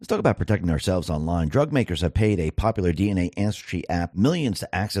Let's talk about protecting ourselves online. Drug makers have paid a popular DNA ancestry app millions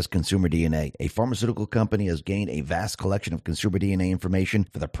to access consumer DNA. A pharmaceutical company has gained a vast collection of consumer DNA information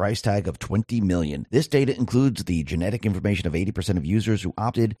for the price tag of $20 million. This data includes the genetic information of 80% of users who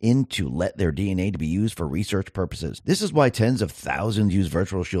opted in to let their DNA to be used for research purposes. This is why tens of thousands use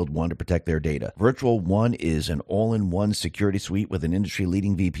Virtual Shield 1 to protect their data. Virtual 1 is an all-in-one security suite with an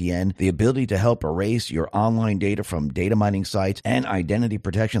industry-leading VPN, the ability to help erase your online data from data mining sites, and identity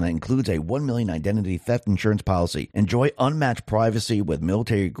protection that includes a $1 million identity theft insurance policy. Enjoy unmatched privacy with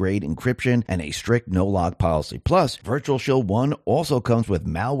military-grade encryption and a strict no-log policy. Plus, Virtual Shield 1 also comes with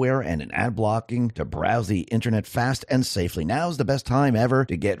malware and an ad blocking to browse the internet fast and safely. Now's the best time ever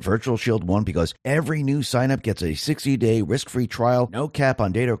to get Virtual Shield 1 because every new sign-up gets a 60-day risk-free trial, no cap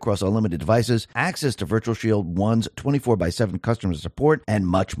on data across unlimited devices, access to Virtual Shield 1's 24/7 customer support, and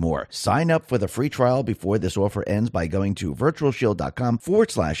much more. Sign up for the free trial before this offer ends by going to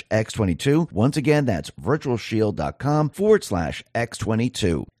virtualshield.com/X22. Once again, that's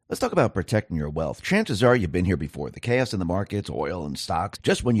virtualshield.com/X22. Let's talk about protecting your wealth. Chances are you've been here before. The chaos in the markets, oil and stocks.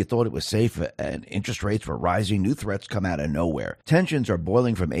 Just when you thought it was safe and interest rates were rising, new threats come out of nowhere. Tensions are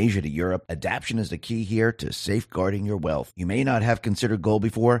boiling from Asia to Europe. Adaptation is the key here to safeguarding your wealth. You may not have considered gold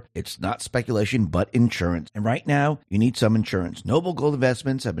before. It's not speculation, but insurance. And right now, you need some insurance. Noble Gold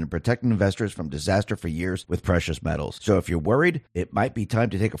Investments have been protecting investors from disaster for years with precious metals. So if you're worried, it might be time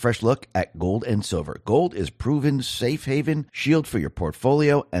to take a fresh look at gold and silver. Gold is proven safe haven, shield for your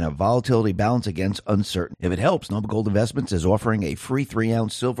portfolio, and a volatility balance against uncertainty. If it helps, Noble Gold Investments is offering a free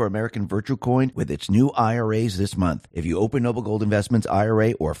 3-ounce silver American Virtue coin with its new IRAs this month. If you open Noble Gold Investments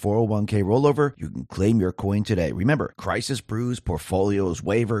IRA or 401k rollover, you can claim your coin today. Remember, crisis brews, portfolios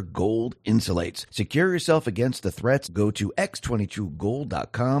waver, gold insulates. Secure yourself against the threats. Go to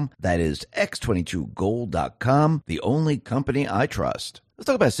x22gold.com. That is x22gold.com, the only company I trust. Let's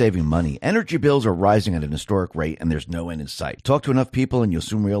talk about saving money. Energy bills are rising at an historic rate, and there's no end in sight. Talk to enough people, and you'll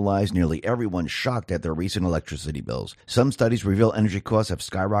soon realize nearly everyone's shocked at their recent electricity bills. Some studies reveal energy costs have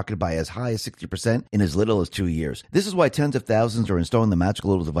skyrocketed by as high as 60% in as little as 2 years. This is why tens of thousands are installing the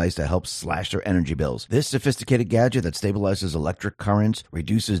magical little device that helps slash their energy bills. This sophisticated gadget that stabilizes electric currents,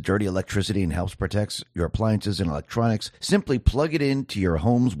 reduces dirty electricity, and helps protect your appliances and electronics. Simply plug it into your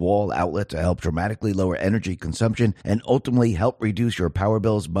home's wall outlet to help dramatically lower energy consumption and ultimately help reduce your power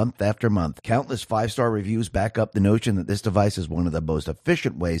bills month after month. Countless 5-star reviews back up the notion that this device is one of the most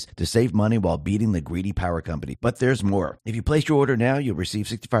efficient ways to save money while beating the greedy power company. But there's more. If you place your order now, you'll receive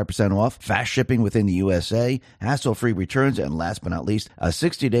 65% off, fast shipping within the USA, hassle-free returns, and last but not least, a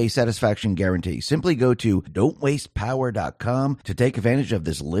 60-day satisfaction guarantee. Simply go to don'twastepower.com to take advantage of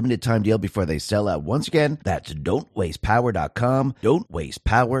this limited time deal before they sell out. Once again, that's don'twastepower.com,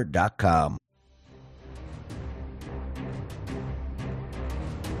 don'twastepower.com.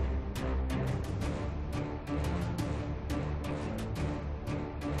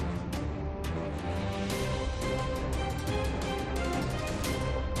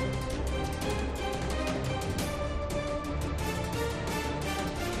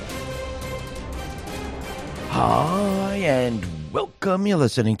 Hi, and welcome. You're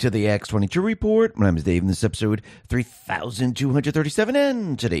listening to the X22 Report. My name is Dave, and this is episode 3237,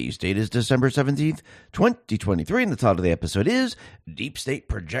 and today's date is December 17th, 2023, and the title of the episode is Deep State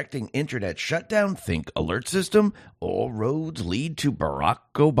Projecting Internet Shutdown, Think Alert System, All Roads Lead to Barack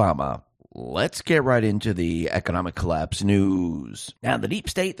Obama. Let's get right into the economic collapse news. Now, the deep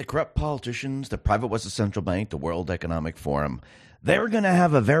state, the corrupt politicians, the private Western Central Bank, the World Economic Forum, they're going to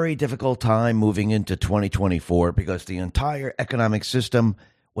have a very difficult time moving into 2024 because the entire economic system,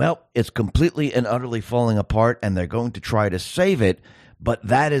 well, it's completely and utterly falling apart, and they're going to try to save it, but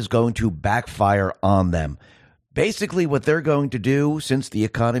that is going to backfire on them. Basically, what they're going to do, since the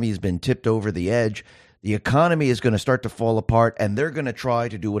economy has been tipped over the edge, the economy is going to start to fall apart, and they're going to try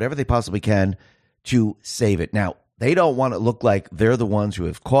to do whatever they possibly can to save it. Now, they don't want to look like they're the ones who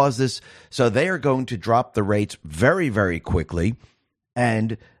have caused this, so they are going to drop the rates very, very quickly,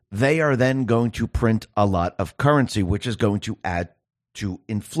 and they are then going to print a lot of currency, which is going to add to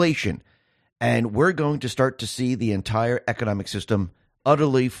inflation. And we're going to start to see the entire economic system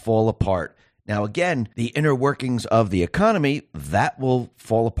utterly fall apart. Now, again, the inner workings of the economy, that will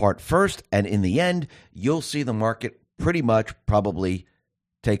fall apart first, and in the end, you'll see the market pretty much probably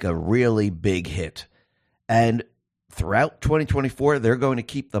take a really big hit. And throughout 2024, they're going to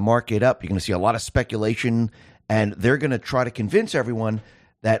keep the market up. You're going to see a lot of speculation, and they're going to try to convince everyone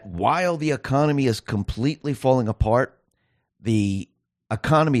that while the economy is completely falling apart, the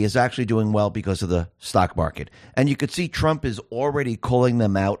economy is actually doing well because of the stock market. And you could see Trump is already calling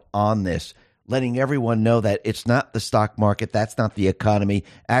them out on this. letting everyone know that it's not the stock market, that's not the economy.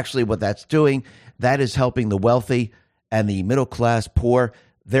 Actually, what that's doing, that is helping the wealthy and the middle class poor.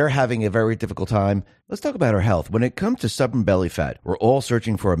 They're having a very difficult time. Let's talk about our health. When it comes to stubborn belly fat, we're all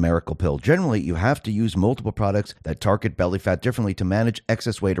searching for a miracle pill. Generally, you have to use multiple products that target belly fat differently to manage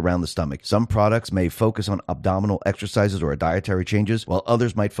excess weight around the stomach. Some products may focus on abdominal exercises or dietary changes, while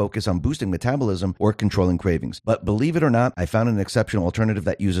others might focus on boosting metabolism or controlling cravings. But believe it or not, I found an exceptional alternative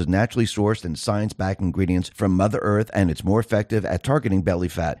that uses naturally sourced and science-backed ingredients from Mother Earth, and it's more effective at targeting belly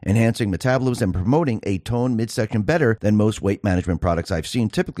fat, enhancing metabolism, and promoting a toned midsection better than most weight management products I've seen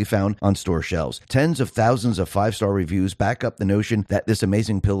typically found on store shelves. Tens of thousands of 5-star reviews back up the notion that this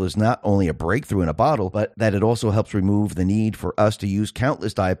amazing pill is not only a breakthrough in a bottle, but that it also helps remove the need for us to use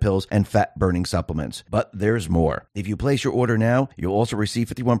countless diet pills and fat-burning supplements. But there's more. If you place your order now, you'll also receive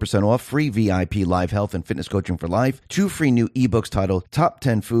 51% off, free VIP live health and fitness coaching for life, 2 free new ebooks titled Top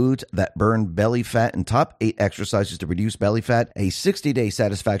 10 Foods That Burn Belly Fat and Top 8 Exercises to Reduce Belly Fat, a 60-day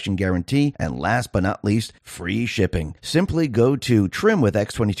satisfaction guarantee, and last but not least, free shipping. Simply go to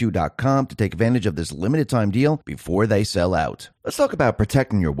trimwithx22.com to take advantage of this limited time deal before they sell out. Let's talk about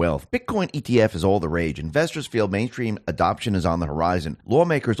protecting your wealth. Bitcoin ETF is all the rage. Investors feel mainstream adoption is on the horizon.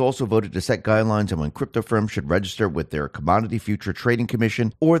 Lawmakers also voted to set guidelines on when crypto firms should register with their Commodity Future Trading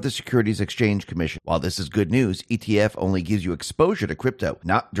Commission or the Securities Exchange Commission. While this is good news, ETF only gives you exposure to crypto,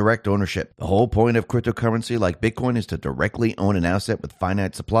 not direct ownership. The whole point of cryptocurrency like Bitcoin is to directly own an asset with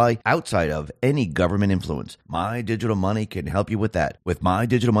finite supply outside of any government influence. My Digital Money can help you with that. With My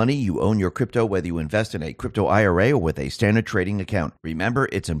Digital Money, you own your crypto whether you invest in a crypto IRA or with a standard trading account. Remember,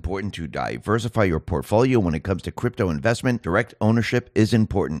 it's important to diversify your portfolio when it comes to crypto investment. Direct ownership is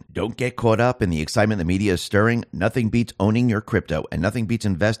important. Don't get caught up in the excitement the media is stirring. Nothing beats owning your crypto, and nothing beats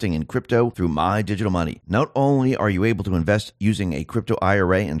investing in crypto through My Digital Money. Not only are you able to invest using a crypto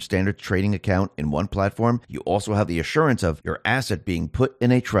IRA and standard trading account in one platform, you also have the assurance of your asset being put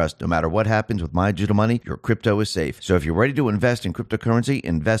in a trust. No matter what happens with My Digital Money, your crypto is safe. So if you're ready to invest in cryptocurrency,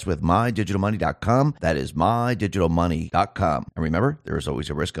 invest with MyDigitalMoney.com. That is MyDigitalMoney.com. And remember, there is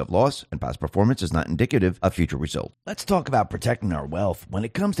always a risk of loss, and past performance is not indicative of future results. Let's talk about protecting our wealth. When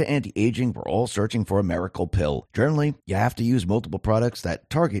it comes to anti-aging, we're all searching for a miracle pill. Generally, you have to use multiple products that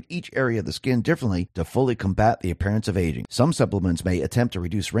target each area of the skin differently to fully combat the appearance of aging. Some supplements may attempt to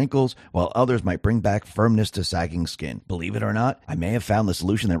reduce wrinkles, while others might bring back firmness to sagging skin. Believe it or not, I may have found the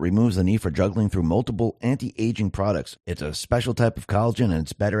solution that removes the need for juggling through multiple anti-aging products. It's a special type of collagen, and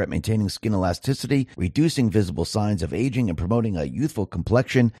it's better at maintaining skin elasticity, reducing visible signs of aging, and promoting a youthful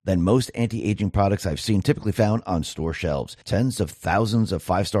complexion than most anti-aging products I've seen typically found on store shelves. Tens of thousands of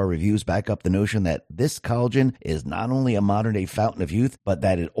 5-star reviews back up the notion that this collagen is not only a modern-day fountain of youth, but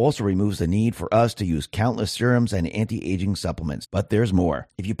that it also removes the need for us to use countless serums and anti-aging supplements. But there's more.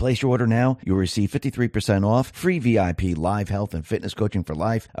 If you place your order now, you'll receive 53% off, free VIP live health and fitness coaching for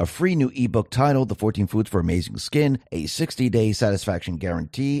life, a free new ebook titled The 14 Foods for Amazing Skin, a 60-day satisfaction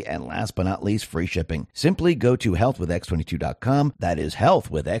guarantee, and last but not least, free shipping. Simply go to healthwithx22.com. That is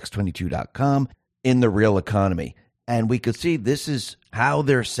healthwithx22.com in the real economy. And we could see this is how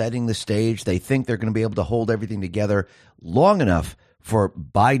they're setting the stage. They think they're going to be able to hold everything together long enough for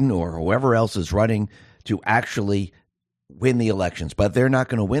Biden or whoever else is running to actually win the elections. But they're not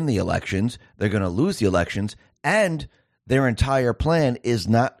going to win the elections. They're going to lose the elections. And their entire plan is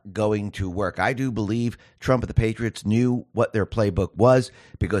not going to work. I do believe Trump and the Patriots knew what their playbook was,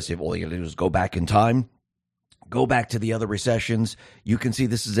 because if all you do is go back in time, go back to the other recessions, you can see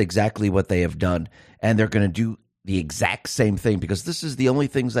this is exactly what they have done. And they're going to do the exact same thing, because this is the only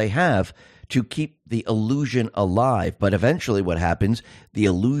things they have to keep the illusion alive. But eventually what happens, the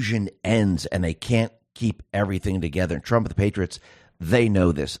illusion ends and they can't keep everything together. And Trump and the Patriots, they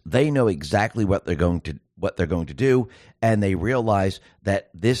know this. They know exactly what they're going to do, and they realize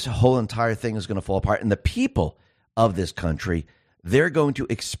that this whole entire thing is going to fall apart. And the people of this country, they're going to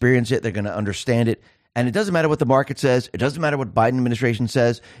experience it. They're going to understand it. And it doesn't matter what the market says. It doesn't matter what Biden administration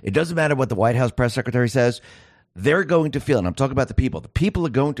says. It doesn't matter what the White House press secretary says. They're going to feel it. And I'm talking about the people. The people are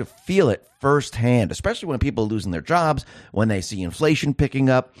going to feel it firsthand, especially when people are losing their jobs, when they see inflation picking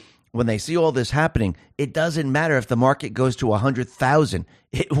up, when they see all this happening. It doesn't matter if the market goes to 100,000.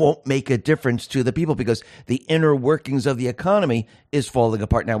 It won't make a difference to the people, because the inner workings of the economy is falling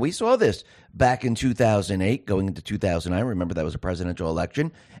apart. Now, we saw this back in 2008, going into 2009. Remember, that was a presidential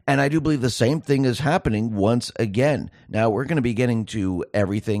election. And I do believe the same thing is happening once again. Now, we're going to be getting to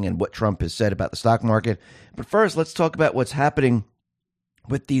everything and what Trump has said about the stock market. But first, let's talk about what's happening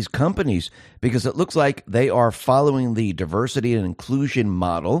with these companies because it looks like they are following the diversity and inclusion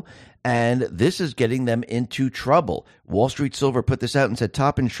model, and this is getting them into trouble. Wall Street Silver put this out and said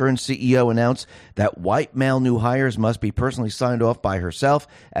top insurance CEO announced that white male new hires must be personally signed off by herself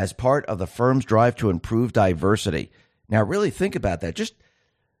as part of the firm's drive to improve diversity. Now, really think about that. Just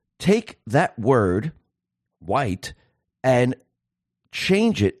take that word, white, and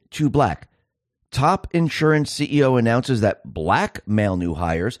change it to black. Top insurance CEO announces that black male new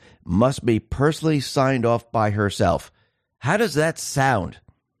hires must be personally signed off by herself. How does that sound?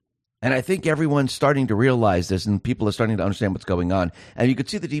 And I think everyone's starting to realize this, and people are starting to understand what's going on. And you could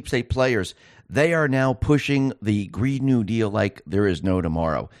see the deep state players. They are now pushing the Green New Deal like there is no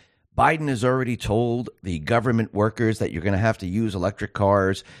tomorrow. Biden has already told the government workers that you're going to have to use electric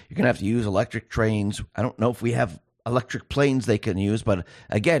cars. You're going to have to use electric trains. I don't know if we have electric planes they can use. But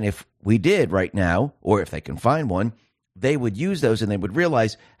again, if we did right now, or if they can find one, they would use those and they would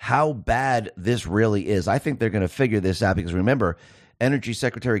realize how bad this really is. I think they're going to figure this out because remember, Energy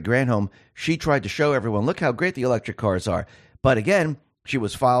Secretary Granholm, she tried to show everyone, look how great the electric cars are. But again, she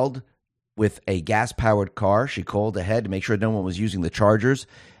was fouled with a gas-powered car. She called ahead to make sure no one was using the chargers.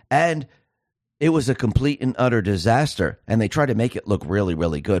 And it was a complete and utter disaster. And they tried to make it look really,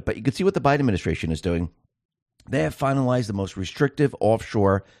 really good. But you can see what the Biden administration is doing. They have finalized the most restrictive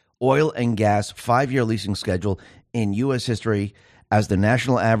offshore oil and gas 5-year leasing schedule in U.S. history as the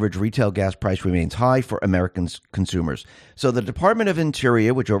national average retail gas price remains high for American consumers. So the Department of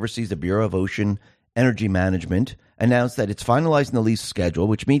Interior, which oversees the Bureau of Ocean Energy Management, announced that it's finalizing the lease schedule,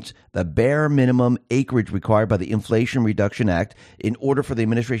 which meets the bare minimum acreage required by the Inflation Reduction Act in order for the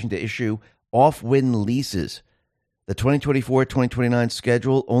administration to issue off-wind leases. The 2024-2029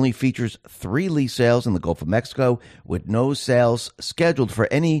 schedule only features 3 lease sales in the Gulf of Mexico, with no sales scheduled for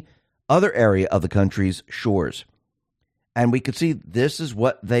any other area of the country's shores. And we could see this is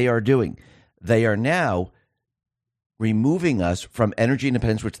what they are doing. They are now removing us from energy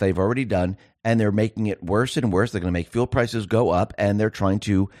independence, which they've already done, and they're making it worse and worse. They're going to make fuel prices go up, and they're trying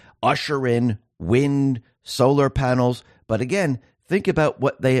to usher in wind, solar panels. But again, think about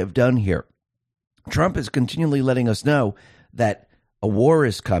what they have done here. Trump is continually letting us know that a war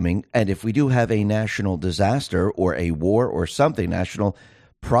is coming, and if we do have a national disaster or a war or something, national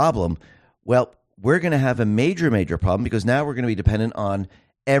problem, well, we're going to have a major, major problem because now we're going to be dependent on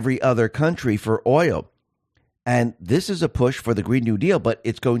every other country for oil. And this is a push for the Green New Deal, but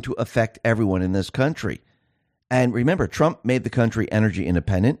it's going to affect everyone in this country. And remember, Trump made the country energy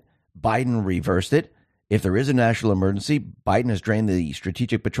independent. Biden reversed it. If there is a national emergency, Biden has drained the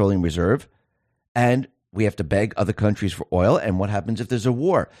Strategic Petroleum Reserve. And we have to beg other countries for oil. And what happens if there's a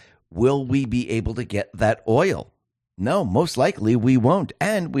war? Will we be able to get that oil? No, most likely we won't.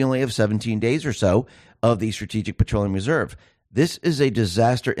 And we only have 17 days or so of the Strategic Petroleum Reserve. This is a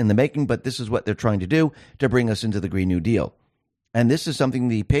disaster in the making, but this is what they're trying to do to bring us into the Green New Deal. And this is something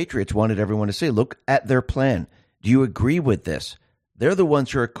the Patriots wanted everyone to say. Look at their plan. Do you agree with this? They're the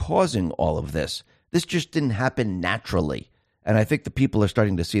ones who are causing all of this. This just didn't happen naturally. And I think the people are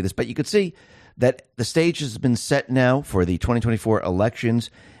starting to see this. But you could see that the stage has been set now for the 2024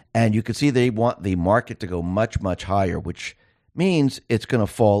 elections. And you can see they want the market to go much, much higher, which means it's going to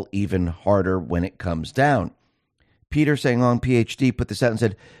fall even harder when it comes down. Peter Sangon, PhD, put this out and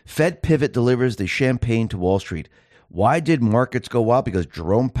said, Fed pivot delivers the champagne to Wall Street. Why did markets go wild? Because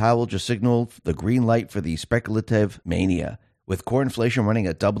Jerome Powell just signaled the green light for the speculative mania. With core inflation running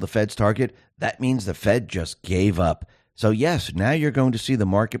at double the Fed's target, that means the Fed just gave up. So yes, now you're going to see the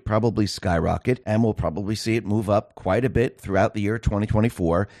market probably skyrocket, and we'll probably see it move up quite a bit throughout the year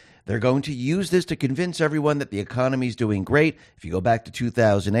 2024. They're going to use this to convince everyone that the economy is doing great. If you go back to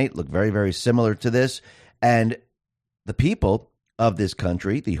 2008, look very, very similar to this. And the people of this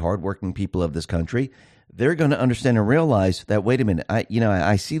country, the hardworking people of this country, they're going to understand and realize that, wait a minute,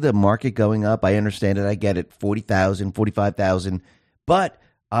 I see the market going up. I understand it. I get it. 40,000, 45,000. But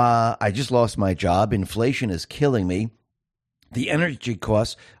I just lost my job. Inflation is killing me. The energy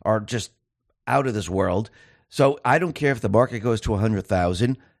costs are just out of this world. So I don't care if the market goes to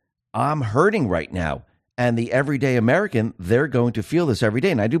 100,000. I'm hurting right now. And the everyday American, they're going to feel this every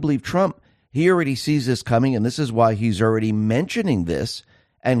day. And I do believe Trump, he already sees this coming. And this is why he's already mentioning this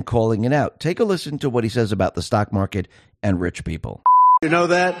and calling it out. Take a listen to what he says about the stock market and rich people. You know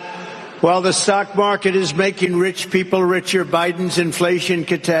that? While the stock market is making rich people richer, Biden's inflation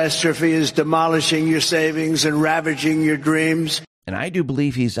catastrophe is demolishing your savings and ravaging your dreams. And I do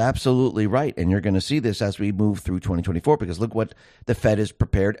believe he's absolutely right. And you're going to see this as we move through 2024, because look what the Fed is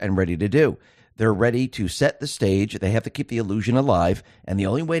prepared and ready to do. They're ready to set the stage. They have to keep the illusion alive. And the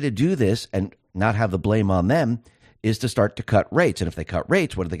only way to do this and not have the blame on them is to start to cut rates. And if they cut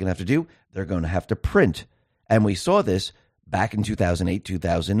rates, what are they going to have to do? They're going to have to print. And we saw this back in 2008,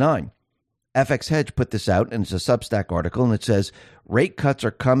 2009. FX Hedge put this out, and it's a Substack article, and it says, rate cuts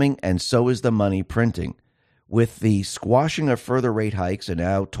are coming, and so is the money printing. With the squashing of further rate hikes and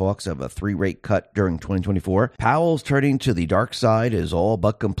now talks of a 3-rate cut during 2024, Powell's turning to the dark side is all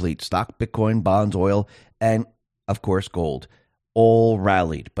but complete. Stock, Bitcoin, bonds, oil, and, of course, gold all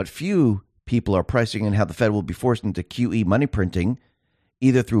rallied. But few people are pricing in how the Fed will be forced into QE money printing,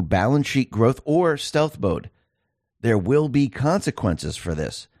 either through balance sheet growth or stealth mode. There will be consequences for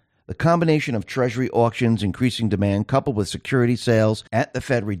this. The combination of Treasury auctions, increasing demand, coupled with security sales at the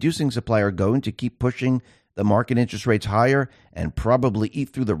Fed reducing supply are going to keep pushing the market interest rates higher and probably eat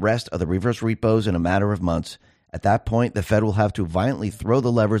through the rest of the reverse repos in a matter of months. At that point, the Fed will have to violently throw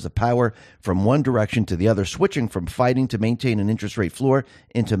the levers of power from one direction to the other, switching from fighting to maintain an interest rate floor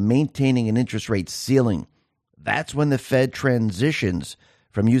into maintaining an interest rate ceiling. That's when the Fed transitions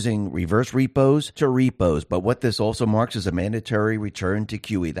from using reverse repos to repos. But what this also marks is a mandatory return to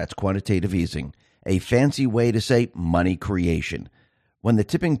QE. That's quantitative easing, a fancy way to say money creation. When the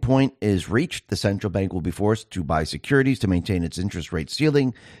tipping point is reached, the central bank will be forced to buy securities to maintain its interest rate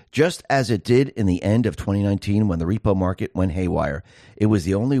ceiling, just as it did in the end of 2019 when the repo market went haywire. It was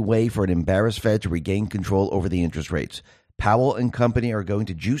the only way for an embarrassed Fed to regain control over the interest rates. Powell and company are going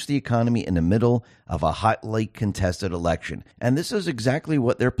to juice the economy in the middle of a hotly contested election. And this is exactly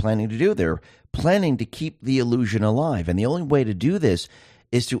what they're planning to do. They're planning to keep the illusion alive. And the only way to do this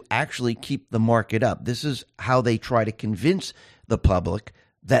is to actually keep the market up. This is how they try to convince the public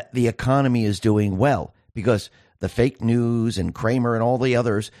that the economy is doing well, because the fake news and Kramer and all the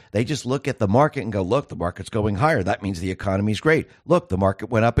others, they just look at the market and go, look, the market's going higher. That means the economy's great. Look, the market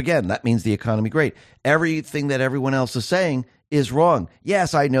went up again. That means the economy great. Everything that everyone else is saying is wrong.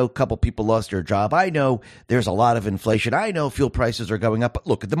 Yes, I know a couple people lost their job. I know there's a lot of inflation. I know fuel prices are going up. But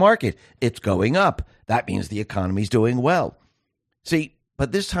look at the market. It's going up. That means the economy's doing well. See,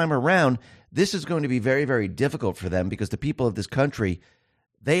 but this time around, this is going to be very, very difficult for them because the people of this country,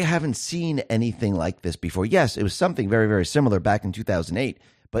 they haven't seen anything like this before. Yes, it was something very, very similar back in 2008.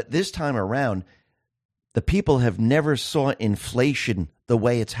 But this time around, the people have never saw inflation the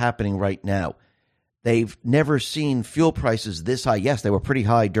way it's happening right now. They've never seen fuel prices this high. Yes, they were pretty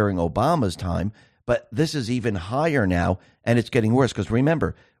high during Obama's time, but this is even higher now, and it's getting worse. Because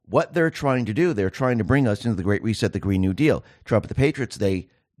remember, what they're trying to do, they're trying to bring us into the Great Reset, the Green New Deal. Trump and the Patriots, they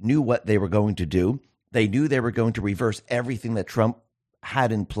knew what they were going to do. They knew they were going to reverse everything that Trump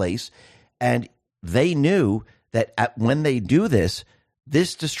had in place. And they knew that when they do this,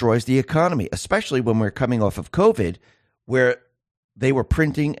 this destroys the economy, especially when we're coming off of COVID, where they were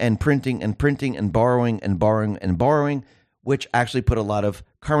printing and printing and printing and borrowing and borrowing and borrowing, which actually put a lot of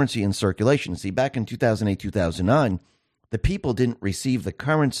currency in circulation. See, back in 2008, 2009, the people didn't receive the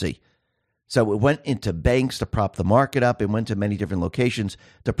currency. So it went into banks to prop the market up. It went to many different locations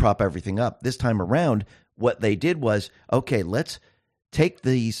to prop everything up. This time around, what they did was, okay, let's take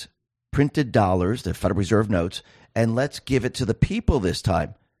these printed dollars, the Federal Reserve notes, and let's give it to the people this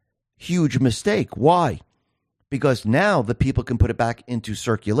time. Huge mistake. Why? Because now the people can put it back into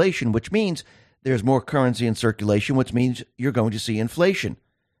circulation, which means there's more currency in circulation, which means you're going to see inflation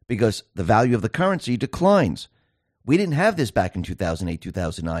because the value of the currency declines. We didn't have this back in 2008,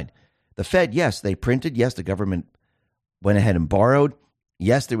 2009. The Fed, yes, they printed. Yes, the government went ahead and borrowed.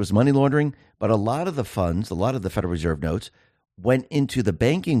 Yes, there was money laundering, but a lot of the funds, a lot of the Federal Reserve notes went into the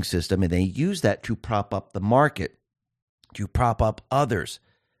banking system, and they used that to prop up the market, to prop up others.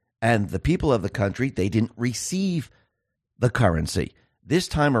 And the people of the country, they didn't receive the currency. This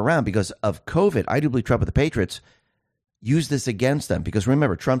time around, because of COVID, I do believe Trump and the Patriots used this against them. Because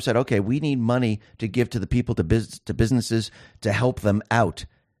remember, Trump said, okay, we need money to give to the people, to businesses, to help them out.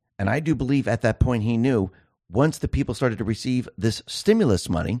 And I do believe at that point he knew once the people started to receive this stimulus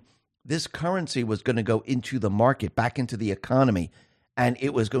money, this currency was going to go into the market, back into the economy, and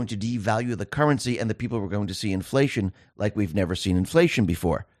it was going to devalue the currency, and the people were going to see inflation like we've never seen inflation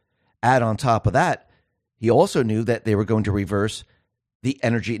before. Add on top of that, he also knew that they were going to reverse the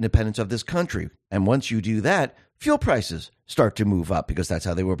energy independence of this country. And once you do that, fuel prices start to move up because that's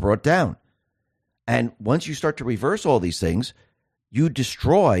how they were brought down. And once you start to reverse all these things, you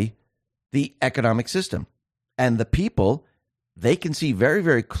destroy the economic system. And the people, they can see very,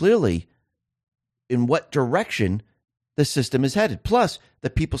 very clearly in what direction the system is headed. Plus, the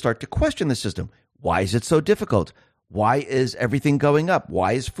people start to question the system. Why is it so difficult? Why is everything going up?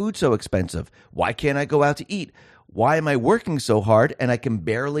 Why is food so expensive? Why can't I go out to eat? Why am I working so hard and I can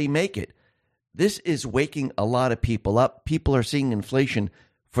barely make it? This is waking a lot of people up. People are seeing inflation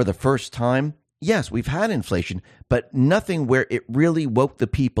for the first time yes, we've had inflation, but nothing where it really woke the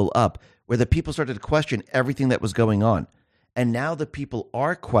people up, where the people started to question everything that was going on. And now the people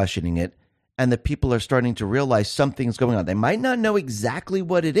are questioning it, and the people are starting to realize something's going on. They might not know exactly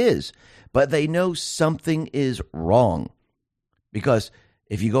what it is, but they know something is wrong. Because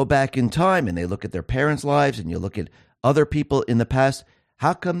if you go back in time and they look at their parents' lives and you look at other people in the past,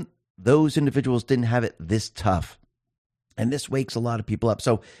 how come those individuals didn't have it this tough? And this wakes a lot of people up.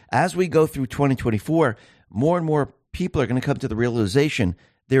 So as we go through 2024, more and more people are going to come to the realization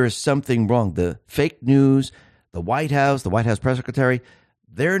there is something wrong. The fake news, the White House press secretary,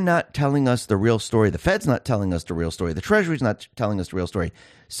 they're not telling us the real story. The Fed's not telling us the real story. The Treasury's not telling us the real story.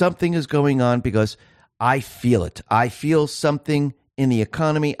 Something is going on because I feel it. I feel something in the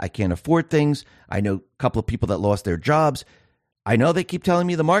economy. I can't afford things. I know a couple of people that lost their jobs. I know they keep telling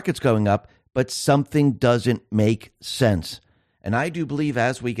me the market's going up, but something doesn't make sense. And I do believe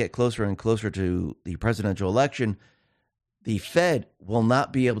as we get closer and closer to the presidential election, the Fed will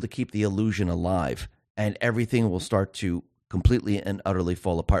not be able to keep the illusion alive, and everything will start to completely and utterly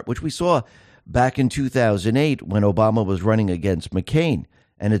fall apart, which we saw back in 2008 when Obama was running against McCain.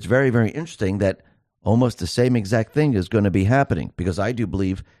 And it's very, very interesting that almost the same exact thing is going to be happening, because I do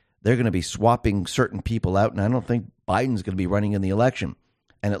believe they're going to be swapping certain people out, and I don't think Biden's going to be running in the election.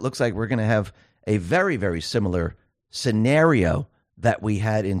 And it looks like we're going to have a very, very similar scenario that we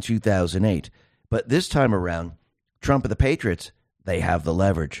had in 2008. But this time around, Trump and the Patriots, they have the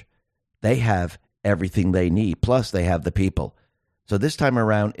leverage. They have everything they need. Plus, they have the people. So this time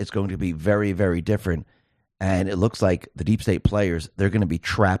around, it's going to be very, very different. And it looks like the deep state players, they're going to be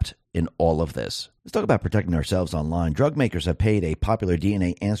trapped in all of this. Let's talk about protecting ourselves online. Drug makers have paid a popular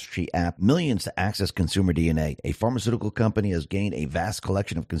DNA ancestry app millions to access consumer DNA. A pharmaceutical company has gained a vast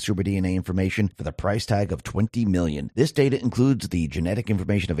collection of consumer DNA information for the price tag of $20 million. This data includes the genetic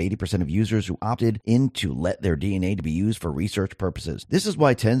information of 80% of users who opted in to let their DNA to be used for research purposes. This is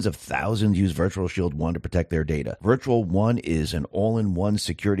why tens of thousands use Virtual Shield 1 to protect their data. Virtual 1 is an all-in-one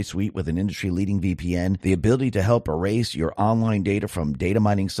security suite with an industry-leading VPN, the ability to help erase your online data from data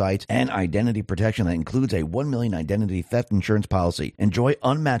mining sites, and identity protection that includes a $1 million identity theft insurance policy. Enjoy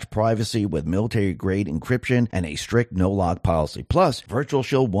unmatched privacy with military-grade encryption and a strict no-log policy. Plus, Virtual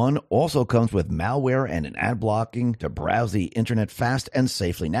Shield 1 also comes with malware and an ad blocking to browse the internet fast and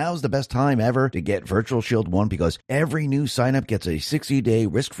safely. Now's the best time ever to get Virtual Shield 1 because every new sign-up gets a 60-day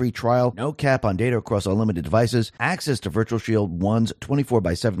risk-free trial, no cap on data across unlimited devices, access to Virtual Shield 1's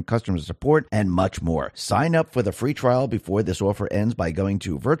 24/7 customer support, and much more. Sign up for the free trial before this offer ends by going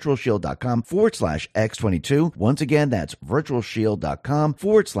to virtualshield.com/X22. Once again, that's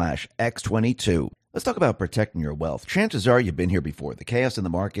virtualshield.com/X22. Let's talk about protecting your wealth. Chances are you've been here before. The chaos in the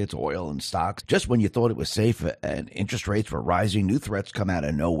markets, oil and stocks. Just when you thought it was safe and interest rates were rising, new threats come out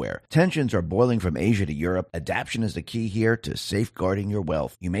of nowhere. Tensions are boiling from Asia to Europe. Adaptation is the key here to safeguarding your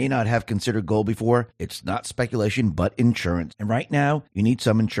wealth. You may not have considered gold before. It's not speculation, but insurance. And right now, you need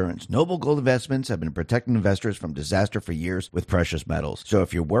some insurance. Noble Gold Investments have been protecting investors from disaster for years with precious metals. So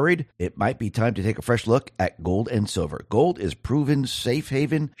if you're worried, it might be time to take a fresh look at gold and silver. Gold is proven safe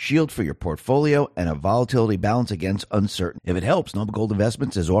haven, shield for your portfolio, and a volatility balance against uncertainty. If it helps, Noble Gold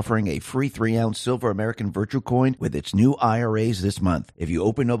Investments is offering a free 3-ounce silver American Virtue coin with its new IRAs this month. If you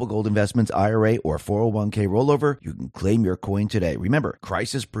open Noble Gold Investments IRA or 401k rollover, you can claim your coin today. Remember,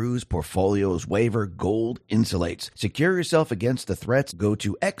 crisis brews, portfolios waver, gold insulates. Secure yourself against the threats. Go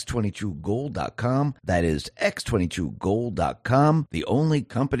to x22gold.com. That is x22gold.com, the only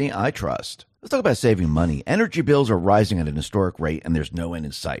company I trust. Let's talk about saving money. Energy bills are rising at an historic rate, and there's no end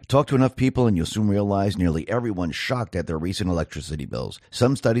in sight. Talk to enough people, and you'll soon realize nearly everyone's shocked at their recent electricity bills.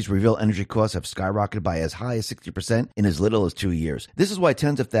 Some studies reveal energy costs have skyrocketed by as high as 60% in as little as 2 years. This is why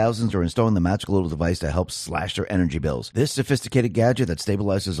tens of thousands are installing the magical little device to help slash their energy bills. This sophisticated gadget that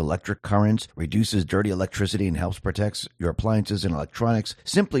stabilizes electric currents, reduces dirty electricity, and helps protect your appliances and electronics.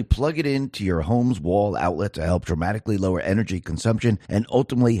 Simply plug it into your home's wall outlet to help dramatically lower energy consumption and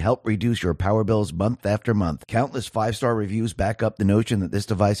ultimately help reduce your power bills month after month. Countless 5-star reviews back up the notion that this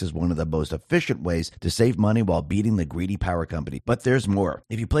device is one of the most efficient ways to save money while beating the greedy power company. But there's more.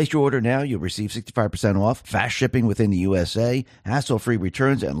 If you place your order now, you'll receive 65% off, fast shipping within the USA, hassle-free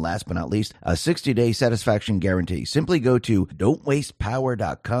returns, and last but not least, a 60-day satisfaction guarantee. Simply go to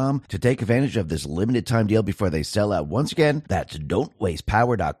don'twastepower.com to take advantage of this limited time deal before they sell out. Once again, that's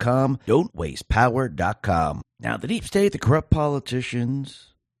don'twastepower.com, don'twastepower.com. Now, the deep state, the corrupt politicians,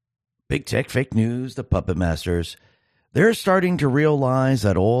 big tech, fake news, the puppet masters, they're starting to realize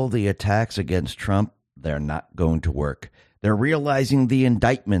that all the attacks against Trump, they're not going to work. They're realizing the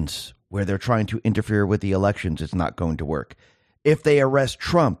indictments where they're trying to interfere with the elections, it's not going to work. If they arrest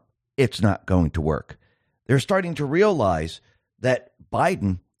Trump, it's not going to work. They're starting to realize that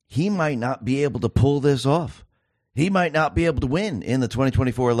Biden, he might not be able to pull this off. He might not be able to win in the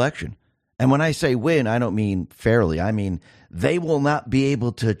 2024 election. And when I say win, I don't mean fairly. I mean, they will not be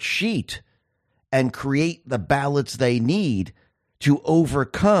able to cheat and create the ballots they need to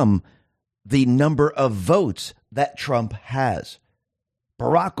overcome the number of votes that Trump has.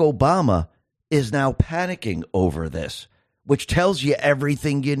 Barack Obama is now panicking over this, which tells you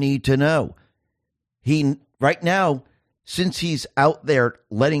everything you need to know. He, right now, since he's out there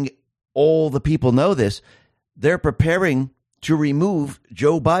letting all the people know this, they're preparing to remove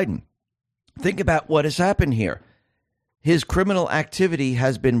Joe Biden. Think about what has happened here. His criminal activity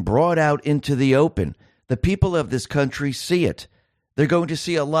has been brought out into the open. The people of this country see it. They're going to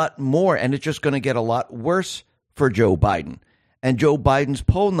see a lot more, and it's just going to get a lot worse for Joe Biden. And Joe Biden's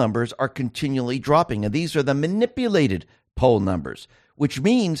poll numbers are continually dropping. And these are the manipulated poll numbers, which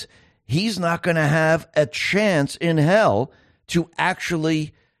means he's not going to have a chance in hell to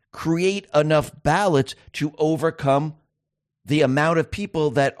actually create enough ballots to overcome the amount of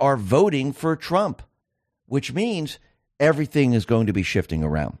people that are voting for Trump, which means everything is going to be shifting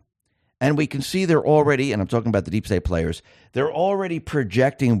around. And we can see they're already, and I'm talking about the deep state players, they're already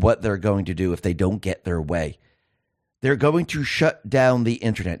projecting what they're going to do if they don't get their way. They're going to shut down the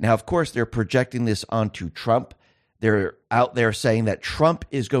internet. Now, of course, they're projecting this onto Trump. They're out there saying that Trump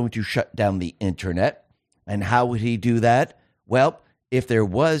is going to shut down the internet. And how would he do that? Well, if there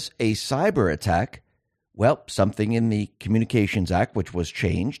was a cyber attack, well, something in the Communications Act, which was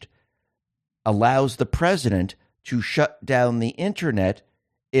changed, allows the president to shut down the internet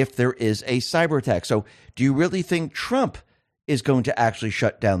if there is a cyber attack. So do you really think Trump is going to actually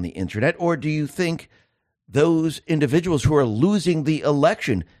shut down the internet? Or do you think those individuals who are losing the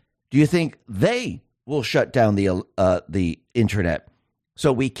election, do you think they will shut down the internet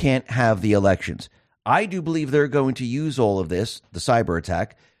so we can't have the elections? I do believe they're going to use all of this, the cyber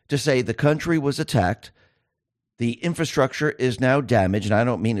attack, to say the country was attacked, the infrastructure is now damaged, and I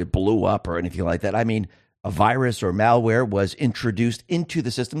don't mean it blew up or anything like that. I mean a virus or malware was introduced into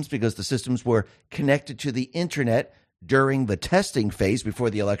the systems because the systems were connected to the internet during the testing phase before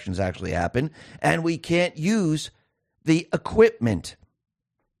the elections actually happen, and we can't use the equipment.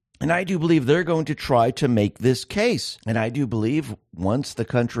 And I do believe they're going to try to make this case. And I do believe once the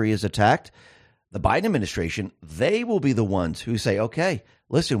country is attacked, the Biden administration, they will be the ones who say, okay,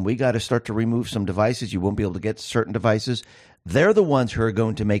 listen, we got to start to remove some devices. You won't be able to get certain devices. They're the ones who are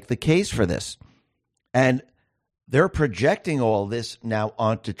going to make the case for this. And they're projecting all this now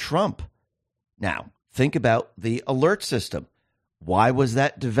onto Trump. Now, think about the alert system. Why was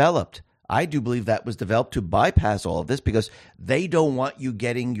that developed? I do believe that was developed to bypass all of this because they don't want you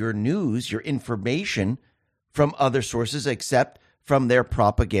getting your news, your information from other sources except from their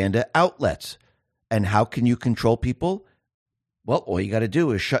propaganda outlets. And how can you control people? Well, all you got to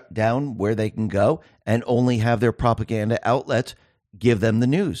do is shut down where they can go and only have their propaganda outlets give them the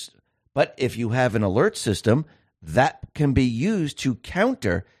news. But if you have an alert system, that can be used to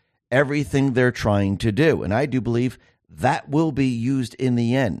counter everything they're trying to do. And I do believe that will be used in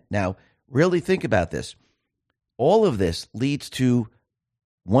the end. Now, really think about this. All of this leads to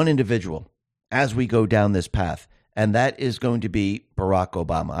one individual as we go down this path, and that is going to be Barack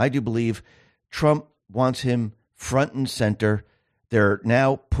Obama. I do believe Trump wants him front and center. They're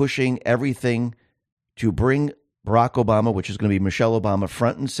now pushing everything to bring Barack Obama, which is going to be Michelle Obama,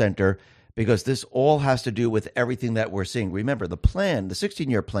 front and center, because this all has to do with everything that we're seeing. Remember, the plan, the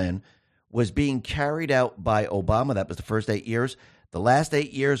 16-year plan, was being carried out by Obama. That was the first 8 years. The last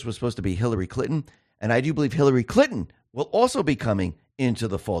 8 years was supposed to be Hillary Clinton. And I do believe Hillary Clinton will also be coming into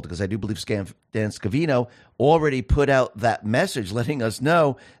the fold because I do believe Dan Scavino already put out that message letting us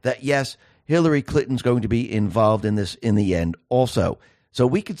know that, yes, Hillary Clinton's going to be involved in this in the end also. So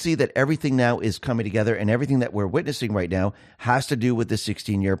we can see that everything now is coming together, and everything that we're witnessing right now has to do with the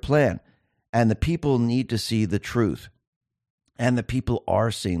 16-year plan. And the people need to see the truth. And the people are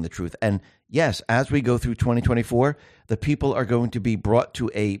seeing the truth. And yes, as we go through 2024, the people are going to be brought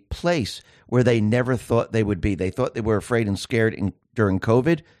to a place where they never thought they would be. They thought they were afraid and scared during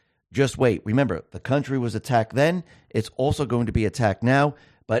COVID. Just wait. Remember, the country was attacked then. It's also going to be attacked now.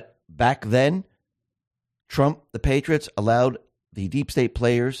 But back then, Trump, the Patriots, allowed the deep state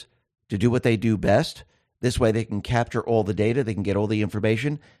players to do what they do best. This way they can capture all the data. They can get all the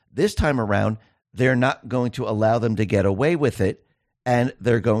information. This time around, they're not going to allow them to get away with it, and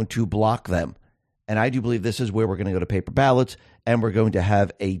they're going to block them. And I do believe this is where we're going to go to paper ballots, and we're going to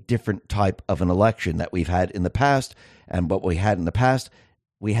have a different type of an election that we've had in the past. And what we had in the past,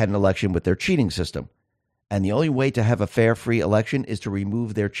 we had an election with their cheating system. And the only way to have a fair, free election is to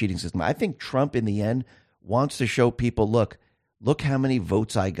remove their cheating system. I think Trump, in the end, wants to show people, look how many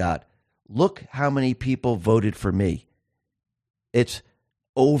votes I got. Look how many people voted for me. It's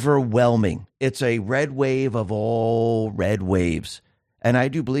overwhelming. It's a red wave of all red waves. And I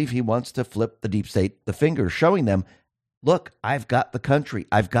do believe he wants to flip the deep state the finger, showing them, look, I've got the country.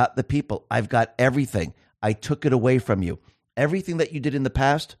 I've got the people. I've got everything. I took it away from you. Everything that you did in the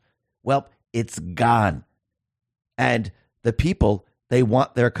past, well, it's gone. And the people, they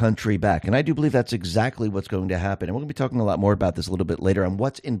want their country back. And I do believe that's exactly what's going to happen. And we're going to be talking a lot more about this a little bit later on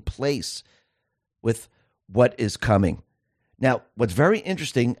what's in place with what is coming. Now, what's very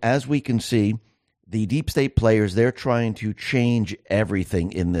interesting, as we can see, the deep state players, they're trying to change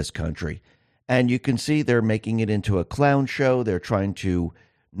everything in this country. And you can see they're making it into a clown show. They're trying to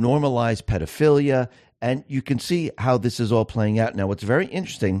normalize pedophilia. And you can see how this is all playing out. Now, what's very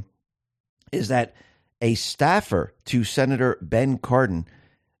interesting is that a staffer to Senator Ben Cardin,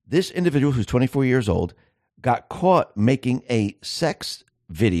 this individual who's 24 years old, got caught making a sex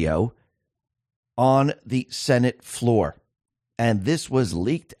video on the Senate floor. And this was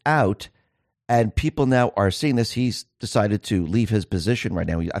leaked out, and people now are seeing this. He's decided to leave his position right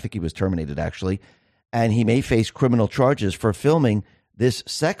now. I think he was terminated, actually. And he may face criminal charges for filming this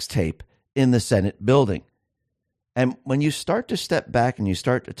sex tape in the Senate building. And when you start to step back and you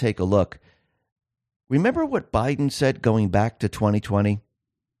start to take a look, remember what Biden said going back to 2020?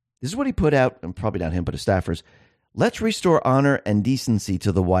 This is what he put out, and probably not him, but his staffers. Let's restore honor and decency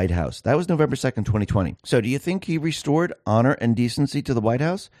to the White House. That was November 2nd, 2020. So do you think he restored honor and decency to the White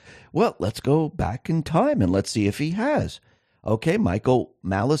House? Well, let's go back in time and let's see if he has. Okay, Michael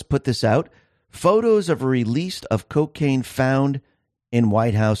Malice put this out. Photos of a release of cocaine found in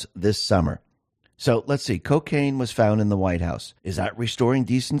White House this summer. So let's see. Cocaine was found in the White House. Is that restoring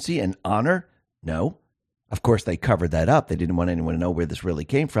decency and honor? No. Of course, they covered that up. They didn't want anyone to know where this really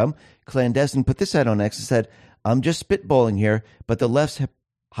came from. Clandestine put this out on X and said, I'm just spitballing here, but the left's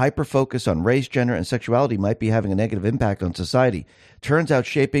hyper-focus on race, gender, and sexuality might be having a negative impact on society. Turns out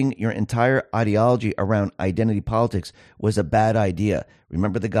shaping your entire ideology around identity politics was a bad idea.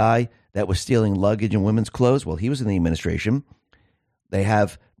 Remember the guy that was stealing luggage and women's clothes? Well, he was in the administration. They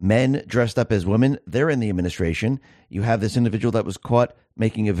have men dressed up as women. They're in the administration. You have this individual that was caught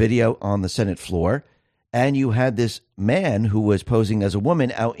making a video on the Senate floor. And you had this man who was posing as a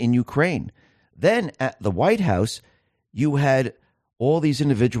woman out in Ukraine. Then at the White House, you had all these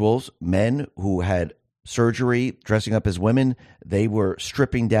individuals, men who had surgery, dressing up as women. They were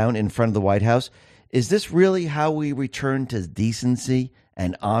stripping down in front of the White House. Is this really how we return to decency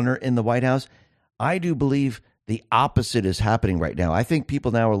and honor in the White House? I do believe the opposite is happening right now. I think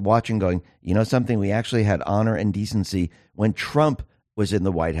people now are watching going, you know something, we actually had honor and decency when Trump was in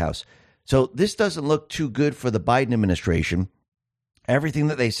the White House. So this doesn't look too good for the Biden administration. Everything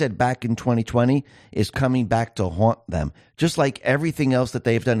that they said back in 2020 is coming back to haunt them, just like everything else that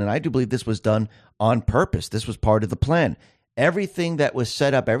they've done. And I do believe this was done on purpose. This was part of the plan. Everything that was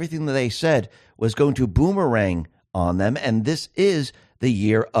set up, everything that they said was going to boomerang on them. And this is the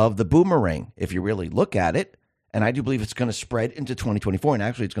year of the boomerang, if you really look at it. And I do believe it's going to spread into 2024. And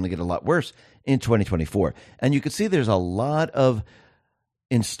actually, it's going to get a lot worse in 2024. And you can see there's a lot of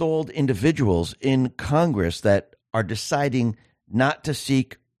installed individuals in Congress that are deciding not to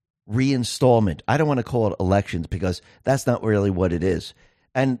seek reinstallment. I don't want to call it elections because that's not really what it is.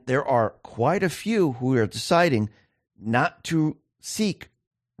 And there are quite a few who are deciding not to seek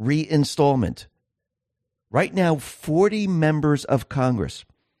reinstallment. Right now, 40 members of Congress,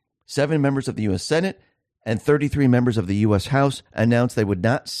 7 members of the U.S. Senate, and 33 members of the U.S. House announced they would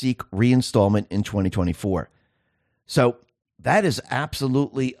not seek reinstallment in 2024. So that is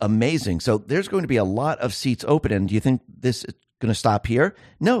absolutely amazing. So there's going to be a lot of seats open. And do you think this is going to stop here?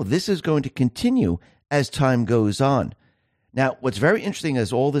 No, this is going to continue as time goes on. Now, what's very interesting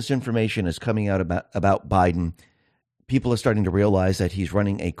is all this information is coming out about Biden. People are starting to realize that he's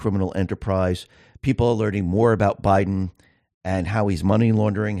running a criminal enterprise. People are learning more about Biden and how he's money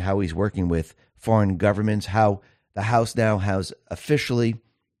laundering, how he's working with foreign governments, how the House now has officially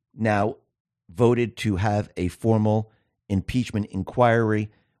now voted to have a formal impeachment inquiry.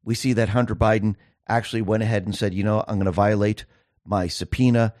 We see that Hunter Biden actually went ahead and said, you know, I'm going to violate my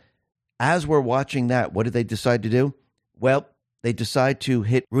subpoena. As we're watching that, what did they decide to do? Well, they decide to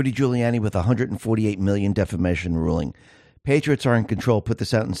hit Rudy Giuliani with a $148 million defamation ruling. Patriots are in control, put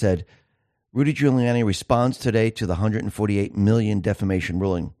this out and said, Rudy Giuliani responds today to the $148 million defamation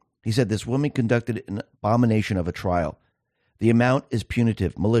ruling. He said this woman conducted an abomination of a trial. The amount is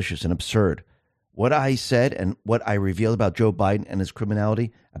punitive, malicious, and absurd. What I said and what I revealed about Joe Biden and his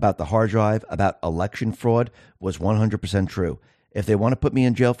criminality, about the hard drive, about election fraud was 100% true. If they want to put me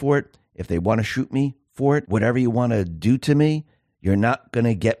in jail for it, if they want to shoot me for it, whatever you want to do to me, you're not going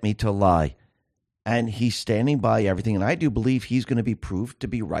to get me to lie. And he's standing by everything. And I do believe he's going to be proved to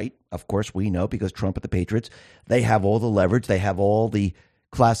be right. Of course, we know because Trump and the Patriots, they have all the leverage. They have all the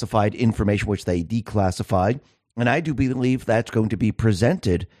classified information, which they declassified. And I do believe that's going to be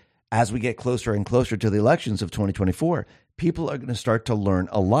presented as we get closer and closer to the elections of 2024. People are going to start to learn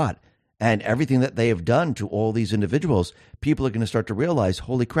a lot. And everything that they have done to all these individuals, people are going to start to realize,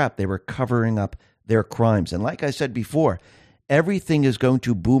 holy crap, they were covering up their crimes. And like I said before, everything is going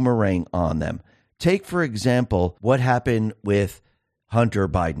to boomerang on them. Take, for example, what happened with Hunter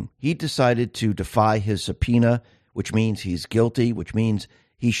Biden. He decided to defy his subpoena, which means he's guilty, which means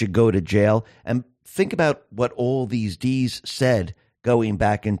he should go to jail. And think about what all these Ds said going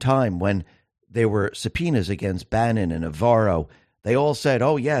back in time when there were subpoenas against Bannon and Navarro. They all said,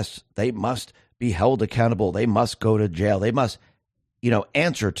 oh, yes, they must be held accountable. They must go to jail. They must,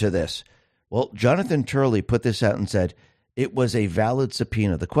 answer to this. Well, Jonathan Turley put this out and said it was a valid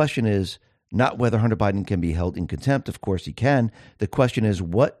subpoena. The question is not whether Hunter Biden can be held in contempt. Of course he can. The question is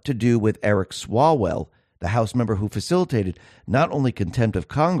what to do with Eric Swalwell, the House member who facilitated not only contempt of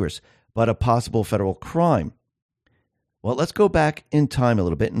Congress, but a possible federal crime. Well, let's go back in time a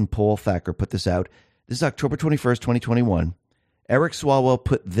little bit, and Paul Thacker put this out. This is October 21st, 2021. Eric Swalwell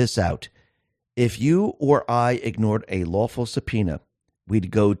put this out. If you or I ignored a lawful subpoena,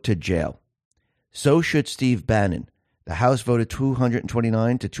 we'd go to jail. So should Steve Bannon. The House voted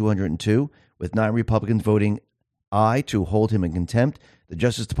 229 to 202, with 9 Republicans voting aye to hold him in contempt. The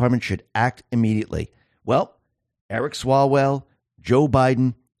Justice Department should act immediately. Well, Eric Swalwell, Joe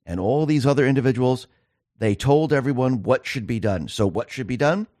Biden, and all these other individuals, they told everyone what should be done. So what should be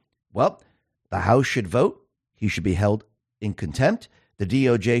done? Well, the House should vote. He should be held in contempt. The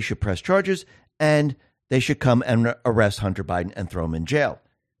DOJ should press charges, and they should come and arrest Hunter Biden and throw him in jail.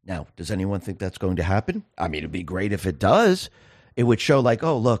 Now, does anyone think that's going to happen? I mean, it'd be great if it does. It would show like,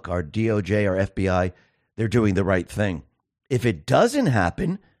 oh, look, our DOJ, our FBI, they're doing the right thing. If it doesn't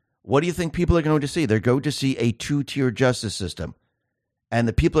happen, what do you think people are going to see? They're going to see a two-tier justice system. And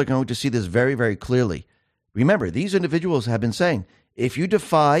the people are going to see this very, very clearly. Remember, these individuals have been saying, if you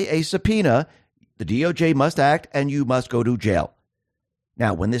defy a subpoena, the DOJ must act and you must go to jail.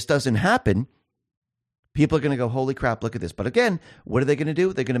 Now, when this doesn't happen, people are going to go, holy crap, look at this. But again, what are they going to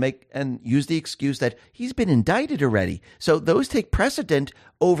do? They're going to make and use the excuse that he's been indicted already. So those take precedent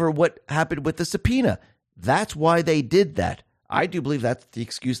over what happened with the subpoena. That's why they did that. I do believe that's the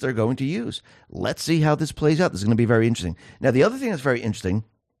excuse they're going to use. Let's see how this plays out. This is going to be very interesting. Now, the other thing that's very interesting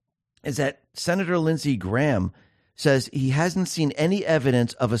is that Senator Lindsey Graham says he hasn't seen any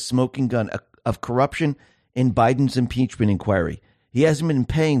evidence of a smoking gun, of corruption in Biden's impeachment inquiry. He hasn't been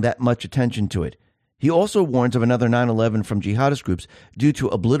paying that much attention to it. He also warns of another 9/11 from jihadist groups due to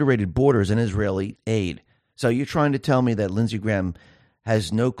obliterated borders and Israeli aid. So you're trying to tell me that Lindsey Graham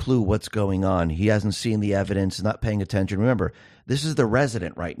has no clue what's going on. He hasn't seen the evidence, not paying attention. Remember, this is the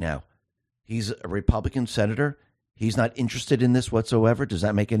resident right now. He's a Republican senator. He's not interested in this whatsoever. Does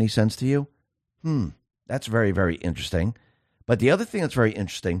that make any sense to you? That's very, very interesting. But the other thing that's very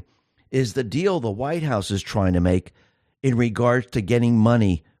interesting is the deal the White House is trying to make in regards to getting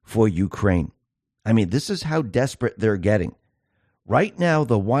money for Ukraine. I mean, this is how desperate they're getting. Right now,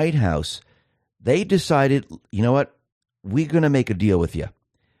 the White House, they decided, you know what? We're going to make a deal with you.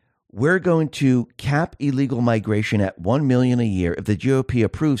 We're going to cap illegal migration at $1 million a year if the GOP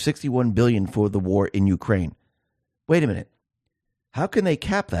approves $61 billion for the war in Ukraine. Wait a minute. How can they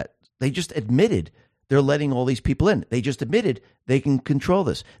cap that? They just admitted they're letting all these people in. They just admitted they can control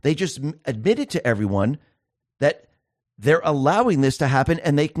this. They just admitted to everyone that they're allowing this to happen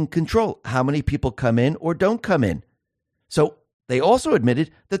and they can control how many people come in or don't come in. So they also admitted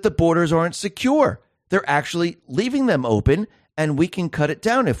that the borders aren't secure. They're actually leaving them open and we can cut it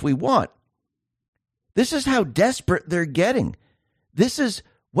down if we want. This is how desperate they're getting. This is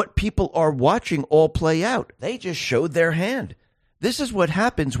what people are watching all play out. They just showed their hand. This is what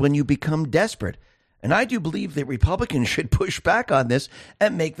happens when you become desperate. And I do believe that Republicans should push back on this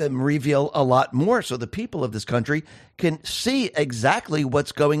and make them reveal a lot more so the people of this country can see exactly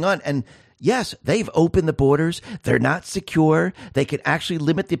what's going on. And yes, they've opened the borders. They're not secure. They can actually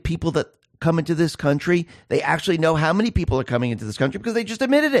limit the people that come into this country. They actually know how many people are coming into this country because they just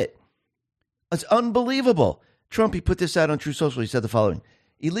admitted it. It's unbelievable. Trump, he put this out on True Social. He said the following: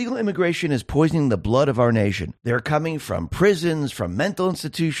 illegal immigration is poisoning the blood of our nation. They're coming from prisons, from mental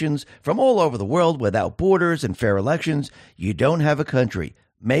institutions, from all over the world. Without borders and fair elections, you don't have a country.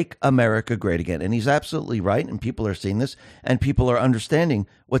 Make America great again. And he's absolutely right. And people are seeing this and people are understanding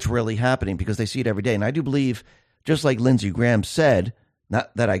what's really happening because they see it every day. And I do believe, just like Lindsey Graham said,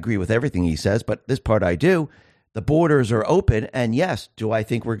 not that I agree with everything he says, but this part I do, the borders are open. And yes, do I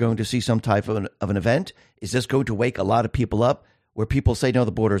think we're going to see some type of an event? Is this going to wake a lot of people up where people say, no,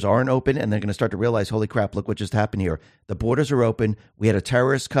 the borders aren't open, and they're going to start to realize, holy crap, look what just happened here. The borders are open. We had a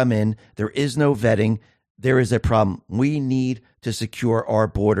terrorist come in. There is no vetting. There is a problem. We need to secure our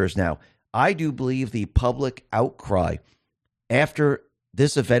borders now. I do believe the public outcry after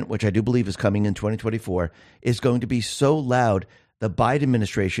this event, which I do believe is coming in 2024, is going to be so loud, the Biden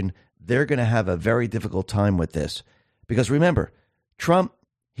administration, they're going to have a very difficult time with this. Because remember, Trump,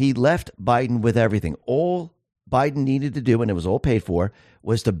 he left Biden with everything. All Biden needed to do, and it was all paid for,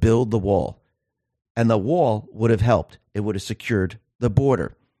 was to build the wall. And the wall would have helped. It would have secured the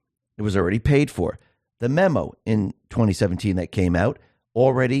border. It was already paid for. The memo in 2017 that came out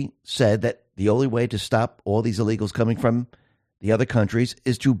already said that the only way to stop all these illegals coming from the other countries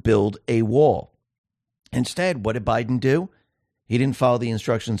is to build a wall. Instead, what did Biden do? He didn't follow the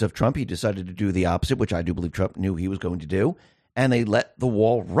instructions of Trump. He decided to do the opposite, which I do believe Trump knew he was going to do. And they let the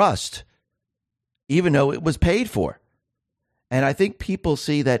wall rust, even though it was paid for. And I think people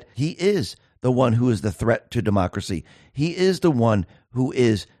see that he is the one who is the threat to democracy. He is the one who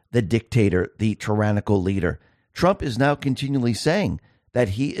is the dictator, the tyrannical leader. Trump is now continually saying that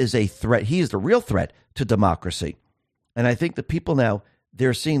he is a threat. He is the real threat to democracy. And I think the people now,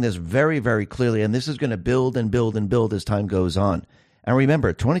 they're seeing this very, very clearly. And this is going to build and build and build as time goes on. And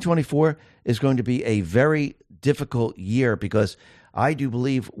remember, 2024 is going to be a very difficult year because I do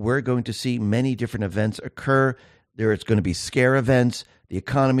believe we're going to see many different events occur. There's going to be scare events. The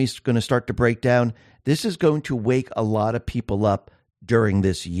economy's going to start to break down. This is going to wake a lot of people up during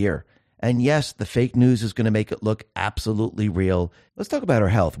this year. And yes, the fake news is going to make it look absolutely real. Let's talk about our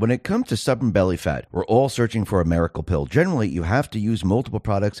health. When it comes to stubborn belly fat, we're all searching for a miracle pill. Generally, you have to use multiple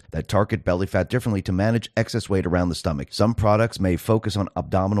products that target belly fat differently to manage excess weight around the stomach. Some products may focus on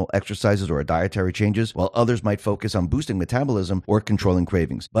abdominal exercises or dietary changes, while others might focus on boosting metabolism or controlling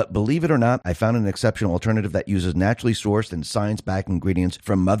cravings. But believe it or not, I found an exceptional alternative that uses naturally sourced and science-backed ingredients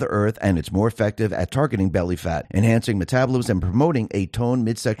from Mother Earth, and it's more effective at targeting belly fat, enhancing metabolism, and promoting a toned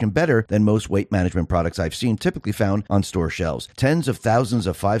midsection better than most weight management products I've seen typically found on store shelves. Tens of thousands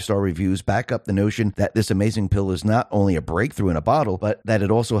of 5-star reviews back up the notion that this amazing pill is not only a breakthrough in a bottle, but that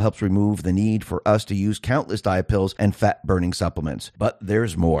it also helps remove the need for us to use countless diet pills and fat-burning supplements. But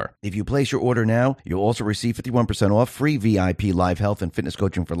there's more. If you place your order now, you'll also receive 51% off, free VIP live health and fitness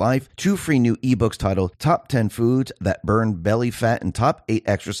coaching for life, 2 free new ebooks titled Top 10 Foods That Burn Belly Fat and Top 8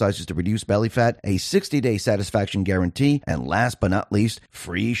 Exercises to Reduce Belly Fat, a 60-day satisfaction guarantee, and last but not least,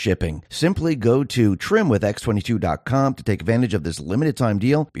 free shipping. Simply go to trimwithx22.com to take advantage of this limited time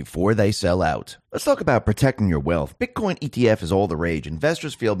deal before they sell out. Let's talk about protecting your wealth. Bitcoin ETF is all the rage.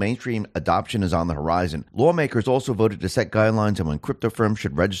 Investors feel mainstream adoption is on the horizon. Lawmakers also voted to set guidelines on when crypto firms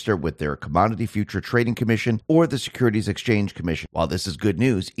should register with their Commodity Future Trading Commission or the Securities Exchange Commission. While this is good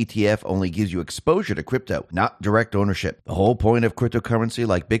news, ETF only gives you exposure to crypto, not direct ownership. The whole point of cryptocurrency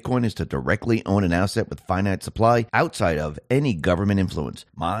like Bitcoin is to directly own an asset with finite supply outside of any government influence.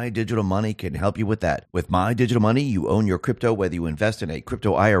 My Digital Money can help you with that. With My Digital Money, you own your crypto whether you invest in a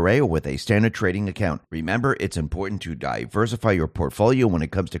crypto IRA or with a standard trading account. Remember, it's important to diversify your portfolio when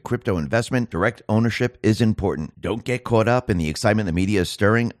it comes to crypto investment. Direct ownership is important. Don't get caught up in the excitement the media is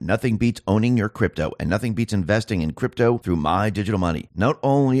stirring. Nothing beats owning your crypto, and nothing beats investing in crypto through My Digital Money. Not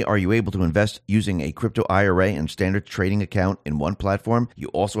only are you able to invest using a crypto IRA and standard trading account in one platform, you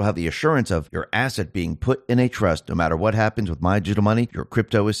also have the assurance of your asset being put in a trust. No matter what happens with My Digital Money, your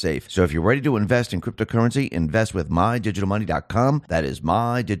crypto is safe. So if you're ready to invest in cryptocurrency, invest with MyDigitalMoney.com. That is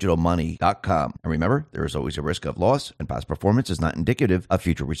MyDigitalMoney.com. And remember, there is always a risk of loss, and past performance is not indicative of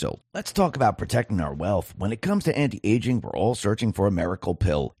future results. Let's talk about protecting our wealth. When it comes to anti-aging, we're all searching for a miracle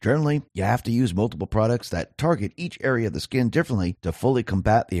pill. Generally, you have to use multiple products that target each area of the skin differently to fully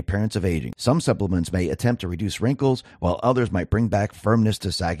combat the appearance of aging. Some supplements may attempt to reduce wrinkles, while others might bring back firmness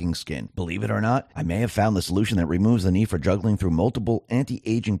to sagging skin. Believe it or not, I may have found the solution that removes the need for juggling through multiple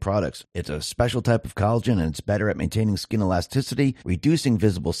anti-aging products. It's a special type of collagen, and it's better at maintaining skin elasticity, reducing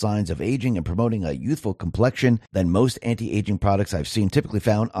visible signs of aging, and promoting a youthful complexion than most anti-aging products I've seen typically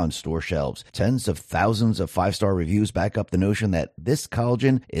found on store shelves. Tens of thousands of 5-star reviews back up the notion that this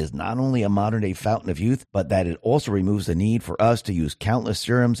collagen is not only a modern-day fountain of youth, but that it also removes the need for us to use countless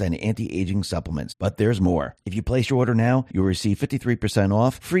serums and anti-aging supplements. But there's more. If you place your order now, you'll receive 53%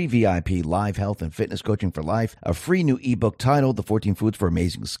 off, free VIP live health and fitness coaching for life, a free new ebook titled The 14 Foods for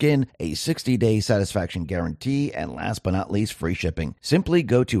Amazing Skin, a 60-day satisfaction guarantee, and last but not least, days free shipping. Simply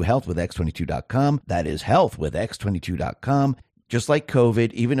go to healthwithx22.com. That is healthwithx22.com. Just like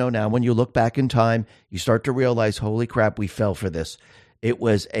COVID, even though now when you look back in time, you start to realize, holy crap, we fell for this. It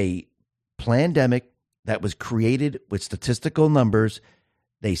was a pandemic that was created with statistical numbers.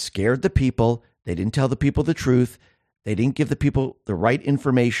 They scared the people. They didn't tell the people the truth. They didn't give the people the right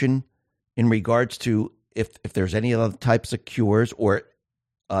information in regards to if there's any other types of cures or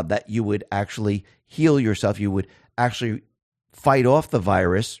that you would actually heal yourself. You would actually fight off the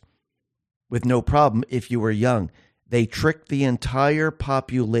virus with no problem if you were young. They tricked the entire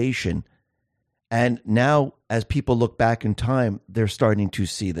population. And now, as people look back in time, they're starting to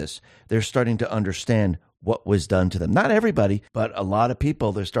see this. They're starting to understand what was done to them. Not everybody, but a lot of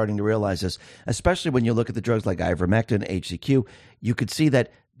people, they're starting to realize this, especially when you look at the drugs like ivermectin, HCQ. You could see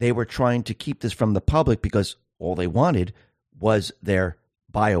that they were trying to keep this from the public because all they wanted was their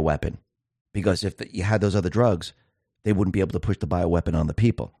bioweapon. Because if you had those other drugs, they wouldn't be able to push the bioweapon on the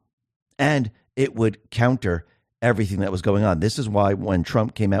people. And it would counter everything that was going on. This is why when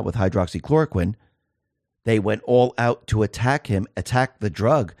Trump came out with hydroxychloroquine, they went all out to attack him, attack the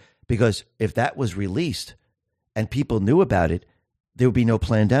drug, because if that was released and people knew about it, there would be no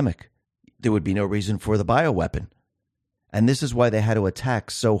pandemic. There would be no reason for the bioweapon. And this is why they had to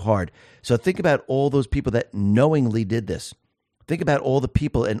attack so hard. So think about all those people that knowingly did this. Think about all the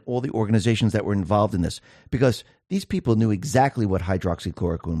people and all the organizations that were involved in this, because these people knew exactly what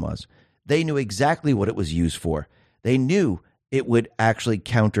hydroxychloroquine was. They knew exactly what it was used for. They knew it would actually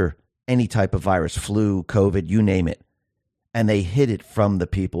counter any type of virus, flu, COVID, you name it. And they hid it from the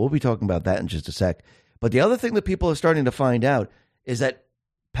people. We'll be talking about that in just a sec. But the other thing that people are starting to find out is that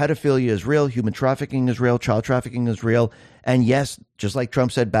pedophilia is real, human trafficking is real, child trafficking is real. And yes, just like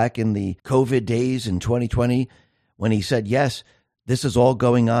Trump said back in the COVID days in 2020, when he said, yes, this is all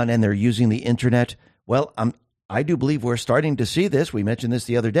going on and they're using the internet. Well, I do believe we're starting to see this. We mentioned this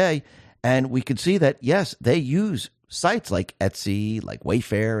the other day. And we could see that, yes, they use sites like Etsy, like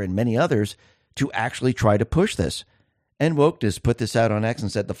Wayfair, and many others to actually try to push this. And Wokeness put this out on X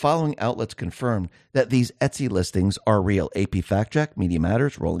and said the following outlets confirmed that these Etsy listings are real. AP Fact Check, Media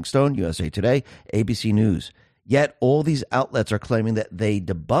Matters, Rolling Stone, USA Today, ABC News. Yet all these outlets are claiming that they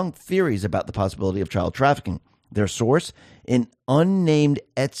debunk theories about the possibility of child trafficking. Their source, an unnamed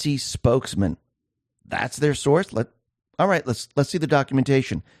Etsy spokesman. That's their source? All right, let's see the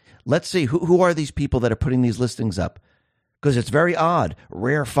documentation. Let's see, who are these people that are putting these listings up? Because it's very odd.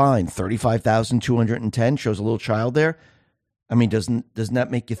 Rare find, 35,210, shows a little child there. I mean, doesn't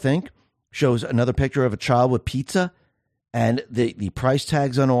that make you think? Shows another picture of a child with pizza, and the price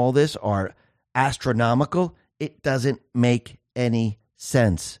tags on all this are astronomical. It doesn't make any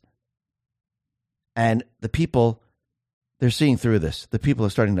sense. And the people, they're seeing through this. The people are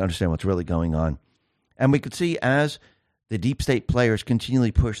starting to understand what's really going on. And we could see as the deep state players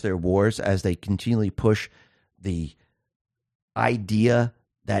continually push their wars, as they continually push the idea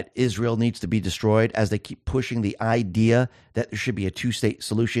that Israel needs to be destroyed, as they keep pushing the idea that there should be a two-state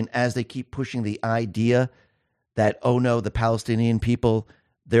solution, as they keep pushing the idea that, oh no, the Palestinian people,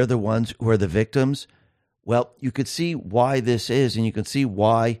 they're the ones who are the victims. Well, you could see why this is, and you can see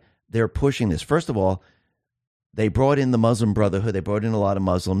why they're pushing this. First of all, they brought in the Muslim Brotherhood. They brought in a lot of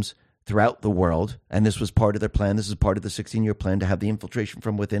Muslims throughout the world, and this was part of their plan. This is part of the 16-year plan to have the infiltration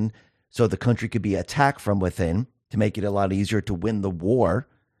from within so the country could be attacked from within to make it a lot easier to win the war.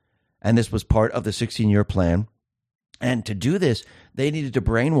 And this was part of the 16-year plan. And to do this, they needed to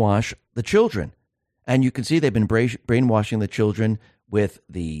brainwash the children. And you can see they've been brainwashing the children with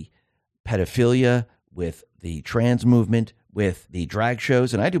the pedophilia, with the trans movement, with the drag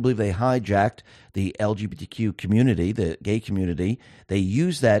shows. And I do believe they hijacked the LGBTQ community, the gay community. They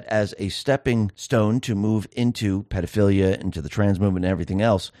used that as a stepping stone to move into pedophilia, into the trans movement and everything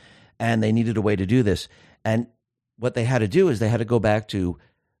else. And they needed a way to do this. And what they had to do is they had to go back to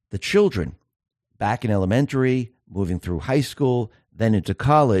the children, back in elementary, moving through high school, then into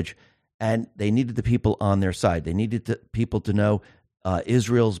college. And they needed the people on their side. They needed the people to know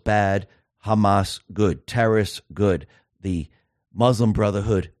Israel's bad, Hamas good, terrorists good, the Muslim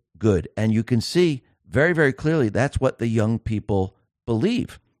Brotherhood good. And you can see very, very clearly that's what the young people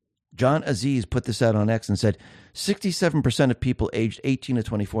believe. John Aziz put this out on X and said 67% of people aged 18 to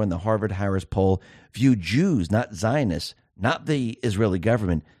 24 in the Harvard-Harris poll view Jews, not Zionists, not the Israeli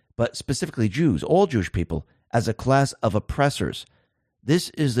government, but specifically Jews, all Jewish people, as a class of oppressors.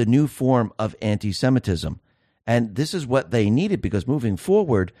 This is the new form of anti-Semitism. And this is what they needed, because moving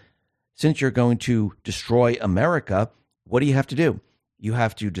forward, since you're going to destroy America, what do you have to do? You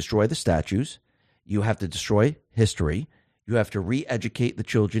have to destroy the statues. You have to destroy history. You have to re-educate the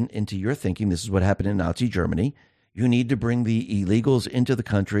children into your thinking. This is what happened in Nazi Germany. You need to bring the illegals into the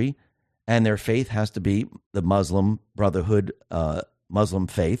country, and their faith has to be the Muslim Brotherhood, Muslim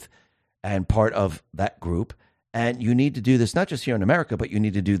faith, and part of that group. And you need to do this not just here in America, but you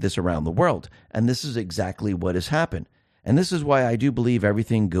need to do this around the world. And this is exactly what has happened. And this is why I do believe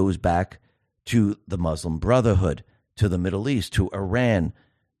everything goes back to the Muslim Brotherhood, to the Middle East, to Iran,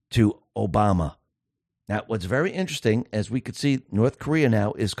 to Obama. Now, what's very interesting, as we could see, North Korea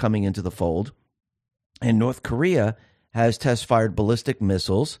now is coming into the fold. And North Korea has test-fired ballistic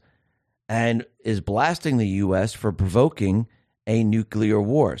missiles and is blasting the U.S. for provoking a nuclear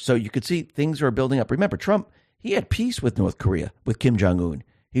war. So you could see things are building up. Remember, Trump, he had peace with North Korea, with Kim Jong-un.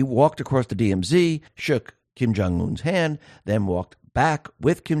 He walked across the DMZ, shook Kim Jong-un's hand, then walked back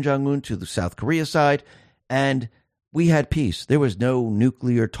with Kim Jong-un to the South Korea side, and we had peace. There was no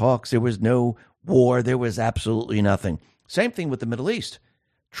nuclear talks. There was no war. There was absolutely nothing. Same thing with the Middle East.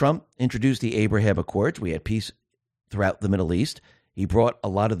 Trump introduced the Abraham Accords. We had peace throughout the Middle East. He brought a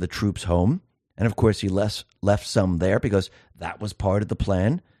lot of the troops home. And of course, he left some there because that was part of the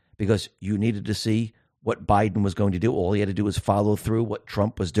plan, because you needed to see what Biden was going to do. All he had to do was follow through what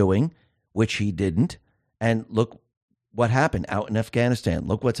Trump was doing, which he didn't. And look what happened out in Afghanistan.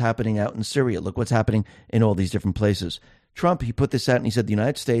 Look what's happening out in Syria. Look what's happening in all these different places. Trump, he put this out and he said the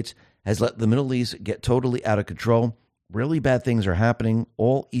United States has let the Middle East get totally out of control. Really bad things are happening,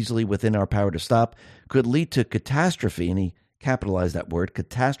 all easily within our power to stop, could lead to catastrophe. And he capitalized that word,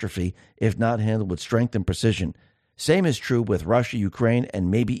 catastrophe, if not handled with strength and precision. Same is true with Russia, Ukraine,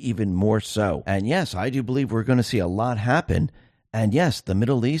 and maybe even more so. And yes, I do believe we're going to see a lot happen. And yes, the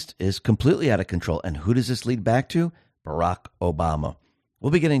Middle East is completely out of control. And who does this lead back to? Barack Obama.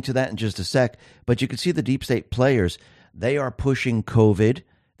 We'll be getting to that in just a sec. But you can see the deep state players, they are pushing COVID.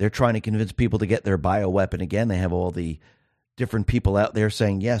 They're trying to convince people to get their bioweapon again. They have all the different people out there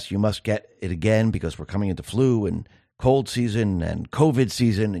saying, yes, you must get it again because we're coming into flu and cold season and COVID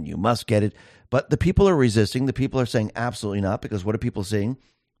season, and you must get it. But the people are resisting. The people are saying absolutely not, because what are people seeing?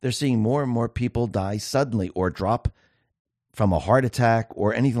 They're seeing more and more people die suddenly or drop from a heart attack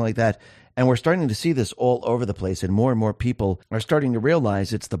or anything like that. And we're starting to see this all over the place, and more people are starting to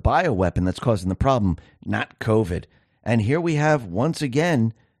realize it's the bioweapon that's causing the problem, not COVID. And here we have, once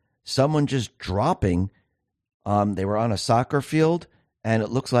again, someone just dropping. They were on a soccer field, and it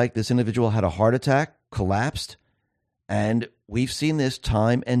looks like this individual had a heart attack, collapsed. And we've seen this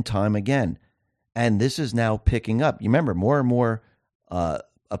time and time again. And this is now picking up. You remember, more and more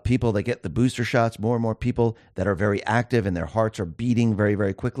of people that get the booster shots, more and more people that are very active and their hearts are beating very,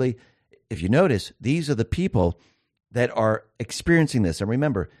 very quickly. If you notice, these are the people that are experiencing this. And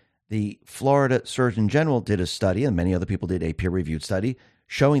remember, the Florida Surgeon General did a study, and many other people did a peer-reviewed study,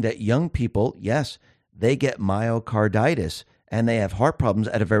 showing that young people, yes, they get myocarditis and they have heart problems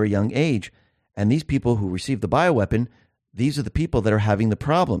at a very young age. And these people who receive the bioweapon, these are the people that are having the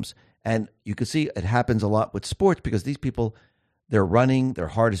problems. And you can see it happens a lot with sports, because these people, they're running, their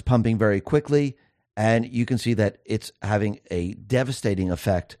heart is pumping very quickly, and you can see that it's having a devastating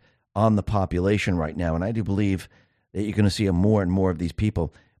effect on the population right now. And I do believe that you're going to see more and more of these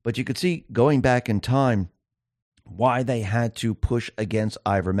people. But you could see, going back in time, why they had to push against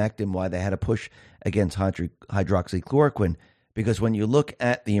ivermectin, why they had to push against hydroxychloroquine. Because when you look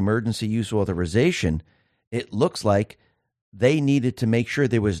at the emergency use authorization, it looks like they needed to make sure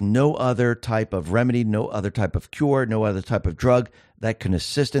there was no other type of remedy, no other type of cure, no other type of drug that can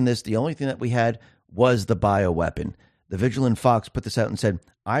assist in this. The only thing that we had was the bioweapon. The Vigilant Fox put this out and said,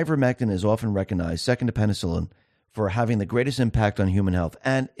 ivermectin is often recognized, second to penicillin, for having the greatest impact on human health,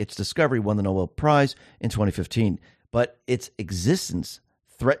 and its discovery won the Nobel Prize in 2015. But its existence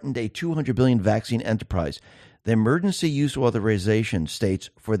threatened a $200 billion vaccine enterprise. The emergency use authorization states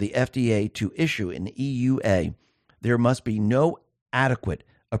for the FDA to issue an EUA, there must be no adequate,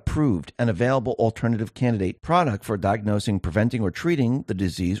 approved, and available alternative candidate product for diagnosing, preventing, or treating the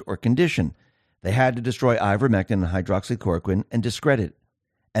disease or condition. They had to destroy ivermectin and hydroxychloroquine and discredit it.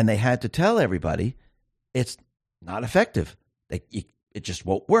 And they had to tell everybody it's not effective. It just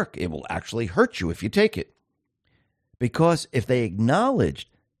won't work. It will actually hurt you if you take it. Because if they acknowledged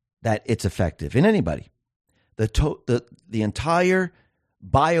that it's effective in anybody, the entire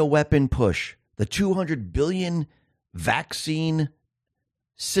bioweapon push, the 200 billion vaccine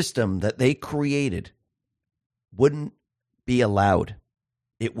system that they created wouldn't be allowed.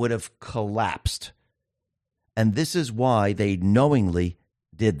 It would have collapsed. And this is why they knowingly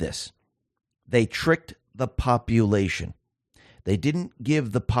did this. They tricked the population. They didn't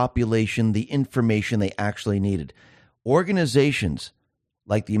give the population the information they actually needed. Organizations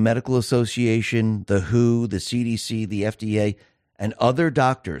like the Medical Association, the WHO, the CDC, the FDA, and other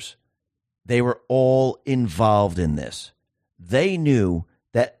doctors, They were all involved in this. They knew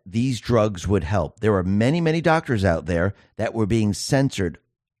that these drugs would help. There were many, many doctors out there that were being censored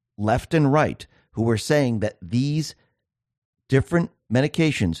left and right who were saying that these different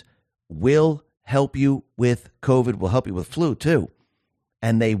medications will help you with COVID, will help you with flu too.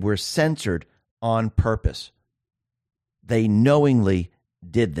 And they were censored on purpose. They knowingly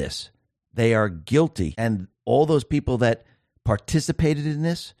did this. They are guilty. And all those people that participated in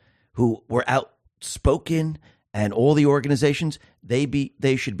this, who were outspoken, and all the organizations, they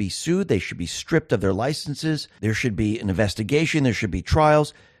should be sued. They should be stripped of their licenses. There should be an investigation. There should be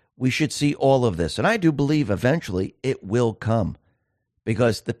trials. We should see all of this. And I do believe eventually it will come,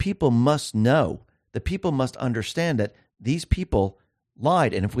 because the people must know, the people must understand that these people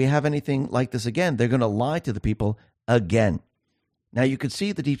lied. And if we have anything like this again, they're going to lie to the people again. Now, you can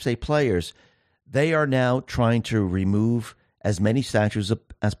see the deep state players. They are now trying to remove as many statues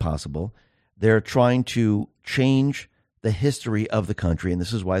as possible. They're trying to change the history of the country, and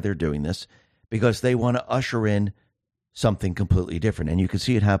this is why they're doing this, because they want to usher in something completely different. And you can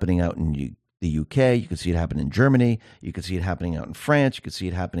see it happening out in the UK. You can see it happen in Germany. You can see it happening out in France. You can see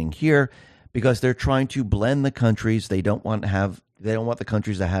it happening here, because they're trying to blend the countries. They don't want the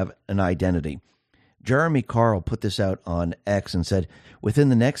countries to have an identity. Jeremy Carl put this out on X and said, within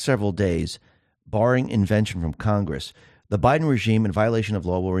the next several days, barring invention from Congress, the Biden regime, in violation of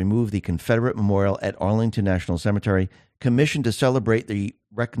law, will remove the Confederate memorial at Arlington National Cemetery, commissioned to celebrate the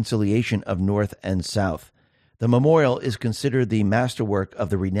reconciliation of North and South. The memorial is considered the masterwork of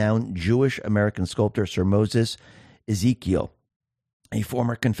the renowned Jewish American sculptor Sir Moses Ezekiel, a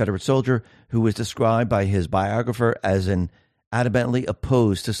former Confederate soldier who was described by his biographer as an adamantly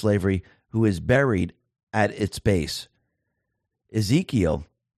opposed to slavery, who is buried at its base. Ezekiel,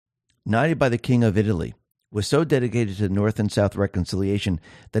 knighted by the King of Italy, was so dedicated to North and South reconciliation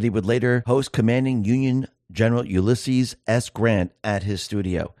that he would later host commanding Union General Ulysses S. Grant at his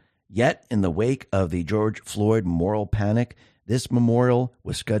studio. Yet, in the wake of the George Floyd moral panic, this memorial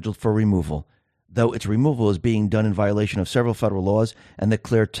was scheduled for removal, though its removal is being done in violation of several federal laws and the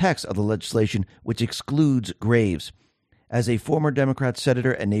clear text of the legislation, which excludes graves. As a former Democrat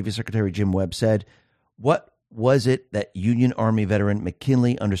senator and Navy Secretary Jim Webb said, what was it that Union Army veteran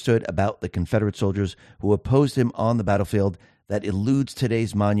McKinley understood about the Confederate soldiers who opposed him on the battlefield that eludes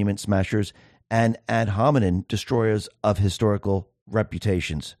today's monument smashers and ad hominem destroyers of historical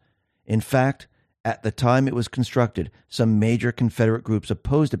reputations? In fact, at the time it was constructed, some major Confederate groups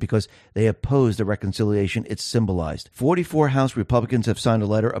opposed it because they opposed the reconciliation it symbolized. 44 House Republicans have signed a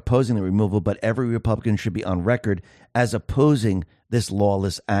letter opposing the removal, but every Republican should be on record as opposing this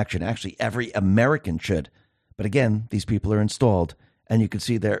lawless action. Actually, every American should. But again, these people are installed, and you can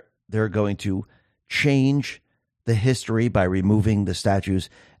see they're going to change the history by removing the statues,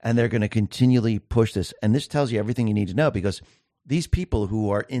 and they're going to continually push this. And this tells you everything you need to know, because these people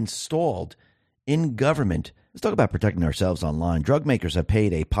who are installed in government. Let's talk about protecting ourselves online. Drug makers have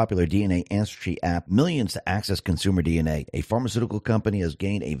paid a popular DNA ancestry app millions to access consumer DNA. A pharmaceutical company has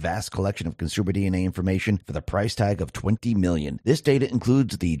gained a vast collection of consumer DNA information for the price tag of $20 million. This data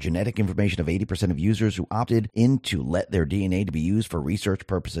includes the genetic information of 80% of users who opted in to let their DNA to be used for research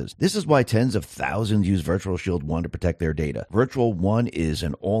purposes. This is why tens of thousands use Virtual Shield 1 to protect their data. Virtual 1 is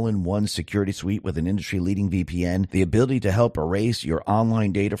an all-in-one security suite with an industry-leading VPN, the ability to help erase your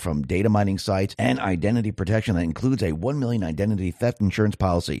online data from data mining sites, and identity protection that includes a $1 million identity theft insurance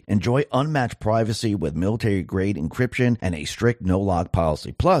policy. Enjoy unmatched privacy with military-grade encryption and a strict no-log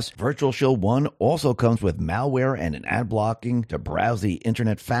policy. Plus, Virtual Shield 1 also comes with malware and an ad blocking to browse the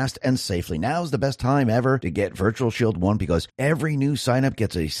internet fast and safely. Now is the best time ever to get Virtual Shield 1, because every new sign-up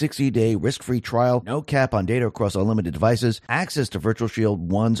gets a 60-day risk-free trial, no cap on data across unlimited devices, access to Virtual Shield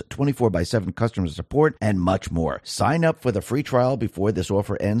 1's 24/7 customer support, and much more. Sign up for the free trial before this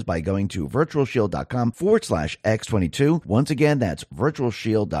offer ends by going to virtualshield.com/X22. Once again, that's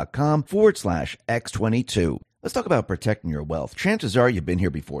virtualshield.com/X22. Let's talk about protecting your wealth. Chances are you've been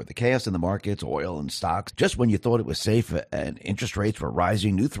here before. The chaos in the markets, oil and stocks. Just when you thought it was safe and interest rates were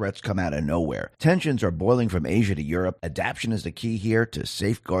rising, new threats come out of nowhere. Tensions are boiling from Asia to Europe. Adaption is the key here to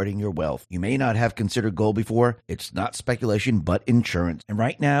safeguarding your wealth. You may not have considered gold before. It's not speculation, but insurance. And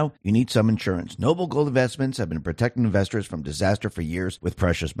right now, you need some insurance. Noble Gold Investments have been protecting investors from disaster for years with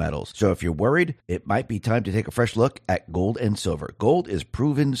precious metals. So if you're worried, it might be time to take a fresh look at gold and silver. Gold is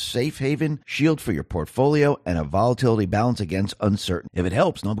proven safe haven, shield for your portfolio, and a volatility balance against uncertainty. If it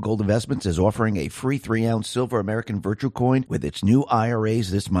helps, Noble Gold Investments is offering a free 3-ounce silver American virtual coin with its new IRAs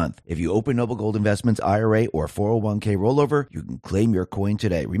this month. If you open Noble Gold Investments IRA or 401k rollover, you can claim your coin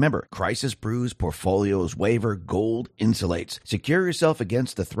today. Remember, crisis brews, portfolios waver, gold insulates. Secure yourself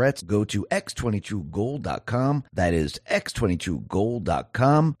against the threats. Go to x22gold.com. That is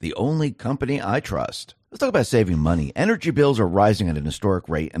x22gold.com, the only company I trust. Let's talk about saving money. Energy bills are rising at an historic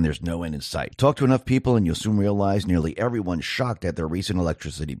rate, and there's no end in sight. Talk to enough people, and you'll soon realize nearly everyone's shocked at their recent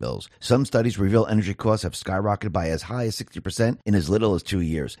electricity bills. Some studies reveal energy costs have skyrocketed by as high as 60% in as little as 2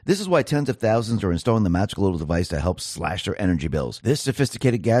 years. This is why tens of thousands are installing the magical little device to help slash their energy bills. This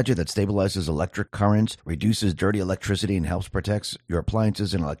sophisticated gadget that stabilizes electric currents, reduces dirty electricity, and helps protect your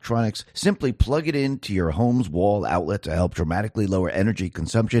appliances and electronics. Simply plug it into your home's wall outlet to help dramatically lower energy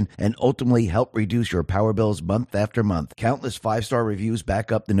consumption and ultimately help reduce your power bills month after month. Countless 5-star reviews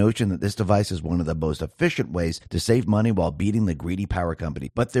back up the notion that this device is one of the most efficient ways to save money while beating the greedy power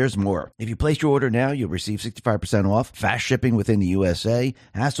company. But there's more. If you place your order now, you'll receive 65% off, fast shipping within the USA,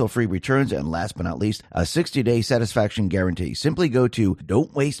 hassle-free returns, and last but not least, a 60-day satisfaction guarantee. Simply go to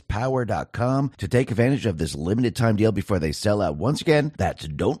don'twastepower.com to take advantage of this limited time deal before they sell out. Once again, that's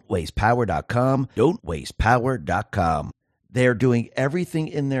don'twastepower.com, don'twastepower.com. They're doing everything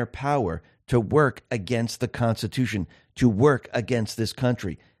in their power to work against the Constitution, to work against this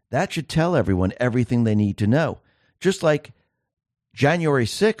country. That should tell everyone everything they need to know. Just like January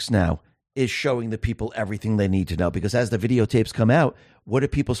 6th now is showing the people everything they need to know, because as the videotapes come out, what are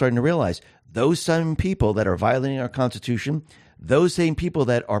people starting to realize? Those same people that are violating our Constitution, those same people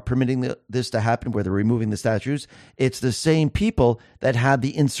that are permitting this to happen where they're removing the statues, it's the same people that had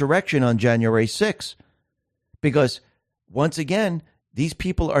the insurrection on January 6th. Because once again, these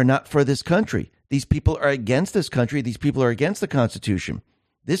people are not for this country. These people are against this country. These people are against the Constitution.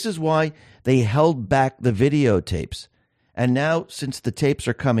 This is why they held back the videotapes. And now, since the tapes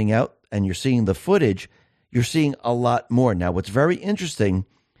are coming out and you're seeing the footage, you're seeing a lot more. Now, what's very interesting,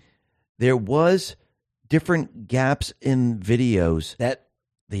 there was different gaps in videos that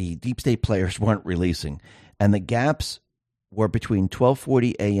the deep state players weren't releasing. And the gaps were between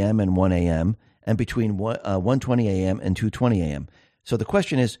 12:40 a.m. and 1 a.m. and between 1:20 a.m. and 2:20 a.m. So the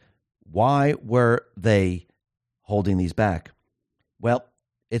question is, why were they holding these back? Well,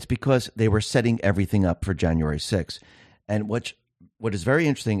 it's because they were setting everything up for January 6th. And what is very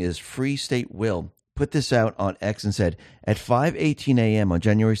interesting is Free State Will put this out on X and said, at 5:18 a.m. on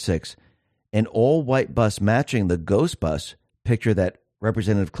January 6th, an all-white bus matching the ghost bus picture that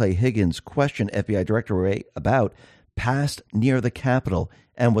Representative Clay Higgins questioned FBI Director Wray about passed near the Capitol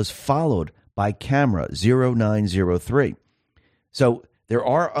and was followed by camera 0903. So there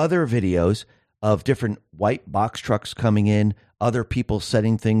are other videos of different white box trucks coming in, other people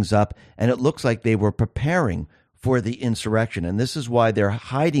setting things up, and it looks like they were preparing for the insurrection. And this is why they're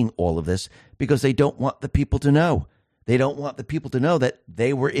hiding all of this, because they don't want the people to know. They don't want the people to know that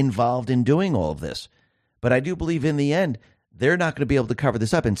they were involved in doing all of this. But I do believe in the end, they're not going to be able to cover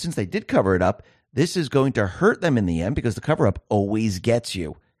this up. And since they did cover it up, this is going to hurt them in the end, because the cover-up always gets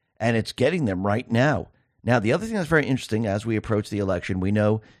you. And it's getting them right now. Now, the other thing that's very interesting as we approach the election, we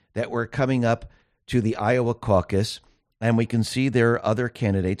know that we're coming up to the Iowa caucus, and we can see there are other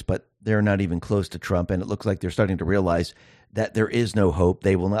candidates, but they're not even close to Trump. And it looks like they're starting to realize that there is no hope.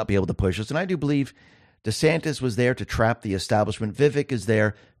 They will not be able to push us. And I do believe DeSantis was there to trap the establishment. Vivek is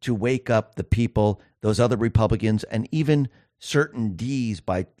there to wake up the people, those other Republicans, and even certain Ds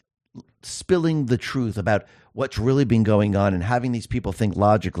by spilling the truth about what's really been going on and having these people think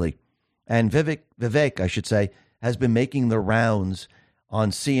logically. And Vivek, I should say, has been making the rounds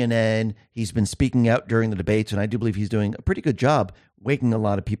on CNN. He's been speaking out during the debates, and I do believe he's doing a pretty good job waking a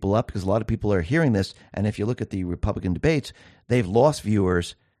lot of people up, because a lot of people are hearing this. And if you look at the Republican debates, they've lost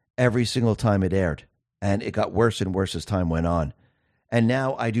viewers every single time it aired. And it got worse and worse as time went on. And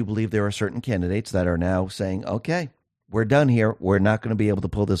now I do believe there are certain candidates that are now saying, okay, we're done here. We're not going to be able to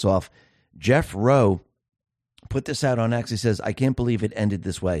pull this off. Jeff Rowe put this out on X. He says, I can't believe it ended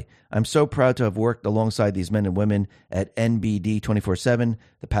this way. I'm so proud to have worked alongside these men and women at NBD 24/7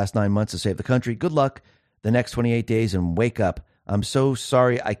 the past 9 months to save the country. Good luck the next 28 days and wake up. I'm so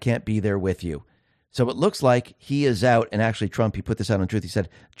sorry I can't be there with you. So it looks like he is out. And actually, Trump, he put this out on Truth. He said,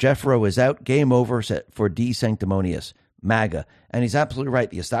 Jeff Rowe is out. Game over for D. Sanctimonious, MAGA. And he's absolutely right.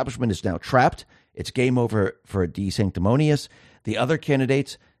 The establishment is now trapped. It's game over for D. Sanctimonious. The other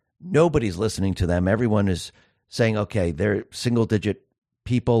candidates, nobody's listening to them. Everyone is saying, okay, they're single-digit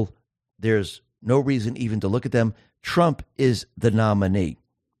people. There's no reason even to look at them. Trump is the nominee.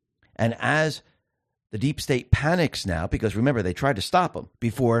 And as the deep state panics now, because remember, they tried to stop him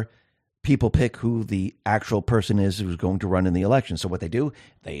before people pick who the actual person is who's going to run in the election. So what they do,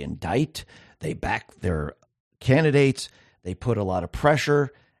 they indict, they back their candidates, they put a lot of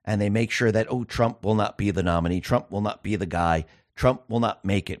pressure, and they make sure that, Trump will not be the nominee, Trump will not be the guy, Trump will not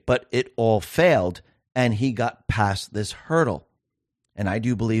make it. But it all failed, and he got past this hurdle. And I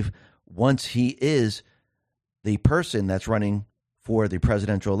do believe once he is the person that's running for the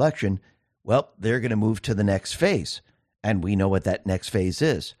presidential election, well, they're going to move to the next phase. And we know what that next phase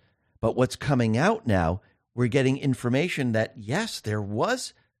is. But what's coming out now, we're getting information that, yes, there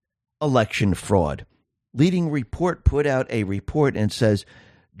was election fraud. Leading Report put out a report and says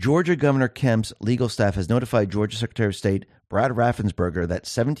Georgia Governor Kemp's legal staff has notified Georgia Secretary of State Brad Raffensperger that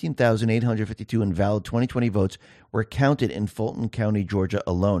 17,852 invalid 2020 votes were counted in Fulton County, Georgia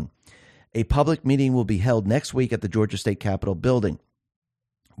alone. A public meeting will be held next week at the Georgia State Capitol building.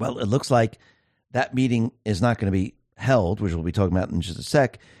 Well, it looks like that meeting is not going to be held, which we'll be talking about in just a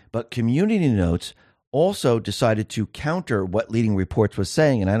sec, but Community Notes also decided to counter what Leading Reports was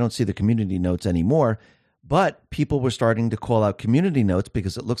saying, and I don't see the Community Notes anymore, but people were starting to call out Community Notes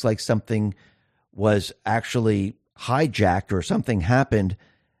because it looks like something was actually hijacked or something happened,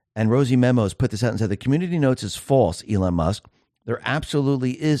 and Rosie Memos put this out and said the Community Notes is false, Elon Musk. There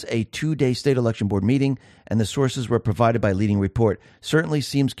absolutely is a 2-day state election board meeting, and the sources were provided by Leading Report. Certainly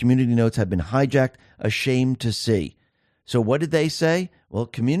seems Community Notes have been hijacked. A shame to see. So what did they say? Well,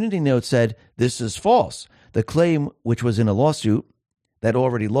 Community Notes said this is false. The claim, which was in a lawsuit that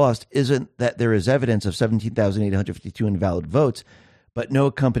already lost, isn't that there is evidence of 17,852 invalid votes, but no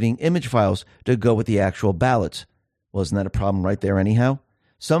accompanying image files to go with the actual ballots. Well, isn't that a problem right there anyhow?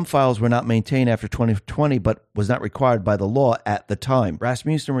 Some files were not maintained after 2020, but was not required by the law at the time.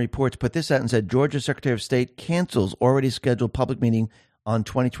 Rasmussen Reports put this out and said Georgia Secretary of State cancels already scheduled public meeting on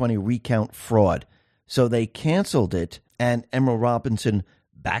 2020 recount fraud. So they canceled it, and Emerald Robinson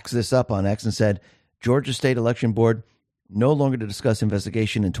backs this up on X and said Georgia State Election Board no longer to discuss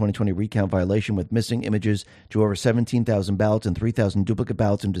investigation in 2020 recount violation with missing images to over 17,000 ballots and 3,000 duplicate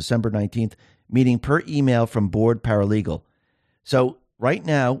ballots in December 19th meeting per email from board paralegal. So right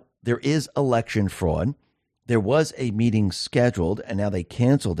now, there is election fraud. There was a meeting scheduled, and now they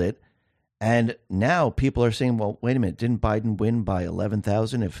canceled it. And now people are saying, well, wait a minute, didn't Biden win by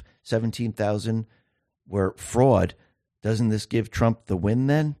 11,000? If 17,000 were fraud, doesn't this give Trump the win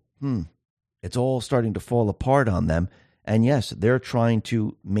then? It's all starting to fall apart on them. And yes, they're trying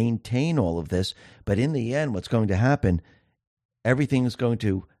to maintain all of this. But in the end, what's going to happen, everything is going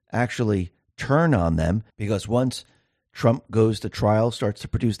to actually turn on them, because once Trump goes to trial, starts to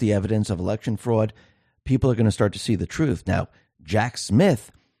produce the evidence of election fraud, people are going to start to see the truth. Now, Jack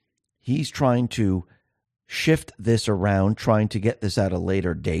Smith, he's trying to shift this around, trying to get this at a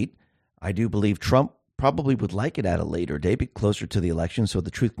later date. I do believe Trump probably would like it at a later date, but closer to the election, so the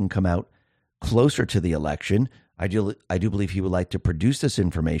truth can come out closer to the election. I do believe he would like to produce this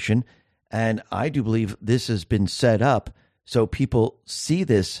information, and I do believe this has been set up so people see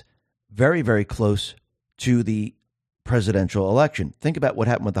this very, very close to the presidential election. Think about what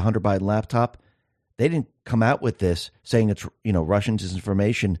happened with the Hunter Biden laptop. They didn't come out with this saying it's Russian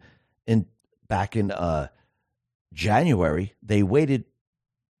disinformation back in January. They waited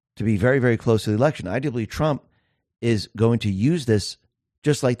to be very, very close to the election. I do believe Trump is going to use this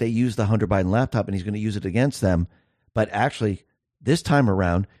just like they used the Hunter Biden laptop, and he's going to use it against them. But actually, this time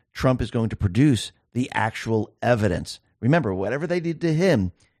around, Trump is going to produce the actual evidence. Remember, whatever they did to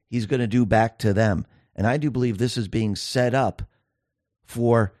him, he's going to do back to them. And I do believe this is being set up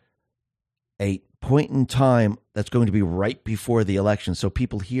for a point in time that's going to be right before the election. So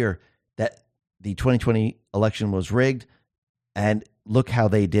people hear that the 2020 election was rigged, and look how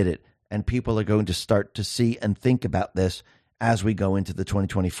they did it. And people are going to start to see and think about this as we go into the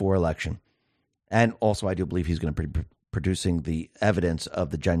 2024 election. And also, I do believe he's going to be producing the evidence of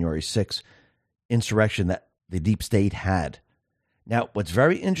the January 6th insurrection that the deep state had. Now, what's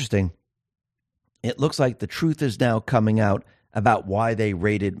very interesting, it looks like the truth is now coming out about why they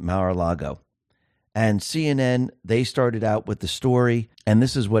raided Mar-a-Lago. And CNN, they started out with the story, and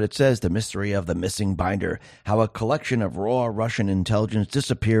this is what it says: the mystery of the missing binder, how a collection of raw Russian intelligence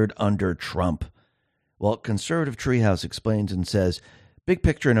disappeared under Trump. Well, Conservative Treehouse explains and says, big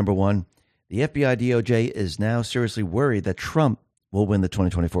picture number one, the FBI DOJ is now seriously worried that Trump will win the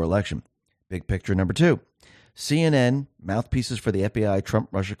 2024 election. Big picture number two, CNN, mouthpieces for the FBI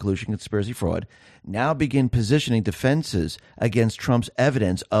Trump-Russia collusion conspiracy fraud, now begin positioning defenses against Trump's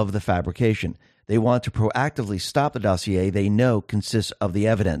evidence of the fabrication. They want to proactively stop the dossier they know consists of the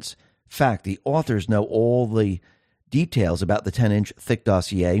evidence. Fact, the authors know all the details about the 10-inch thick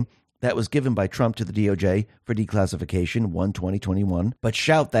dossier. that was given by Trump to the DOJ for declassification 1/2021, but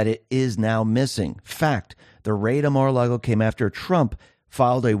shout that it is now missing. Fact, the raid on Mar-a-Lago came after Trump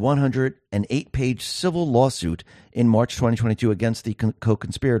filed a 108-page civil lawsuit in March 2022 against the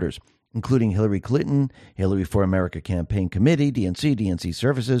co-conspirators, including Hillary Clinton, Hillary for America Campaign Committee, DNC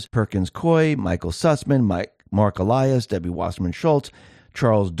Services, Perkins Coie, Michael Sussman, Mark Elias, Debbie Wasserman Schultz,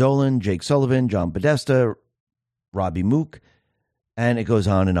 Charles Dolan, Jake Sullivan, John Podesta, Robbie Mook, and it goes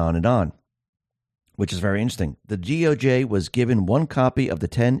on and on and on, which is very interesting. The DOJ was given one copy of the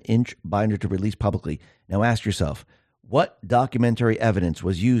 10-inch binder to release publicly. Now ask yourself, what documentary evidence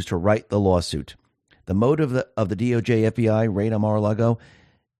was used to write the lawsuit? The motive of the DOJ FBI raid on Mar-a-Lago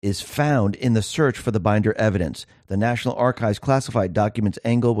is found in the search for the binder evidence. The National Archives classified documents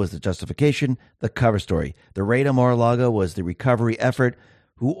angle was the justification, the cover story. The raid on Mar-a-Lago was the recovery effort.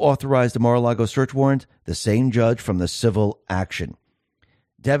 Who authorized the Mar-a-Lago search warrant? The same judge from the civil action.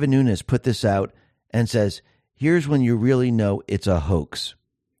 Devin Nunes put this out and says, here's when you really know it's a hoax.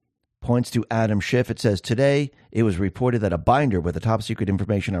 Points to Adam Schiff. It says, today it was reported that a binder with the top secret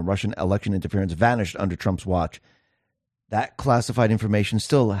information on Russian election interference vanished under Trump's watch. That classified information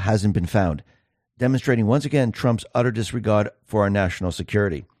still hasn't been found, demonstrating once again Trump's utter disregard for our national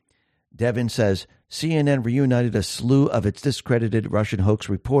security. Devin says, CNN reunited a slew of its discredited Russian hoax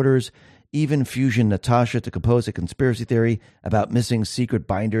reporters, even Fusion Natasha, to compose a conspiracy theory about missing secret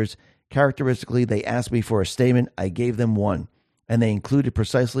binders. Characteristically, they asked me for a statement. I gave them one, and they included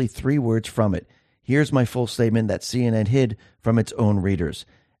precisely 3 words from it. Here's my full statement that CNN hid from its own readers.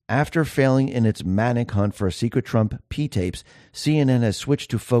 After failing in its manic hunt for secret Trump P-tapes, CNN has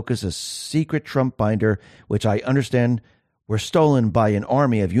switched to focus a secret Trump binder, which I understand were stolen by an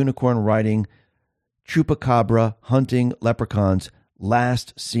army of unicorn-riding, chupacabra hunting leprechauns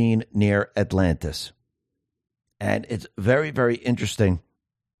last seen near Atlantis. And it's very, very interesting.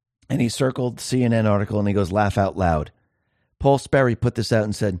 And he circled the CNN article and he goes, laugh out loud. Paul Sperry put this out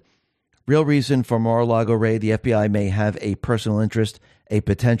and said, real reason for Mar-a-Lago raid, the FBI may have a personal interest, a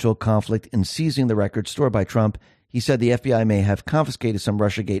potential conflict in seizing the records stored by Trump. He said the FBI may have confiscated some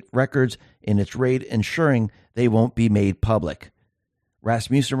Russiagate records in its raid, ensuring they won't be made public.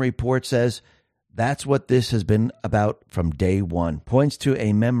 Rasmussen report says that's what this has been about from day one. Points to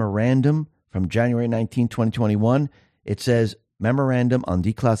a memorandum from January 19, 2021. It says, memorandum on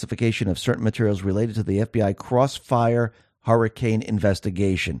declassification of certain materials related to the FBI Crossfire Hurricane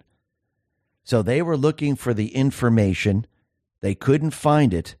investigation. So they were looking for the information. They couldn't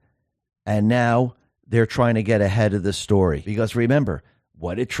find it. And now they're trying to get ahead of the story. Because remember,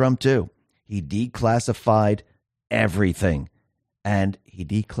 what did Trump do? He declassified everything. And he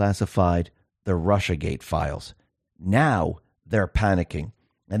declassified the Russiagate files. Now they're panicking.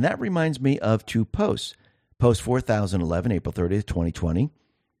 And that reminds me of 2 posts. Post 4011, April 30th, 2020,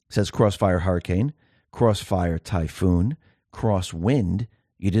 says Crossfire Hurricane, Crossfire Typhoon, Crosswind.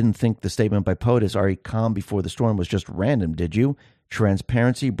 You didn't think the statement by POTUS, Ari calm before the storm, was just random, did you?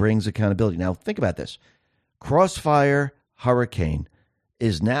 Transparency brings accountability. Now, think about this. Crossfire Hurricane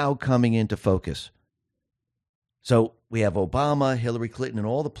is now coming into focus. So we have Obama, Hillary Clinton, and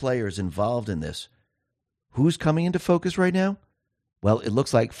all the players involved in this. Who's coming into focus right now? Well, it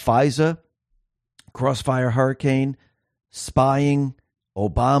looks like FISA, Crossfire Hurricane, spying,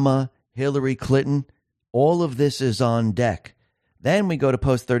 Obama, Hillary Clinton. All of this is on deck. Then we go to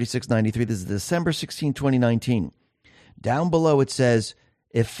post 3693. This is December 16, 2019. Down below it says,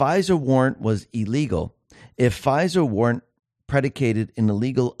 if FISA warrant was illegal, if FISA warrant predicated in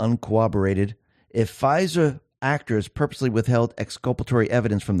illegal uncorroborated, if FISA actors purposely withheld exculpatory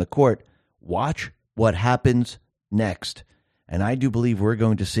evidence from the court, watch what happens next. And I do believe we're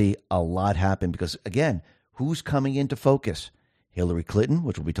going to see a lot happen because, again, who's coming into focus? Hillary Clinton,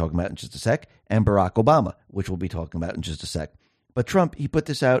 which we'll be talking about in just a sec, and Barack Obama, which we'll be talking about in just a sec. But Trump, he put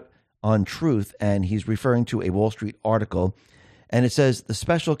this out on Truth, and he's referring to a Wall Street article, and it says the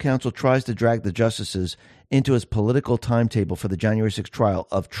special counsel tries to drag the justices into his political timetable for the January 6th trial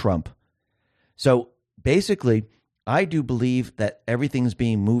of Trump. So basically, I do believe that everything's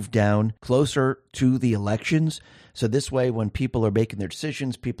being moved down closer to the elections. So this way, when people are making their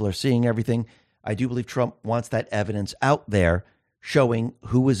decisions, people are seeing everything. I do believe Trump wants that evidence out there showing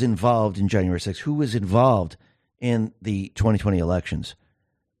who was involved in January 6th, who was involved in the 2020 elections.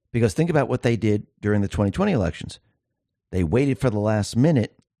 Because think about what they did during the 2020 elections. They waited for the last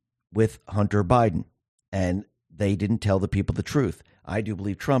minute with Hunter Biden, and they didn't tell the people the truth. I do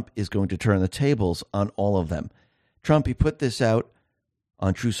believe Trump is going to turn the tables on all of them. Trump, he put this out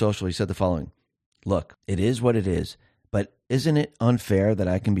on True Social. He said the following: look, it is what it is, but isn't it unfair that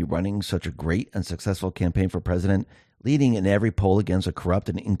I can be running such a great and successful campaign for president, leading in every poll against a corrupt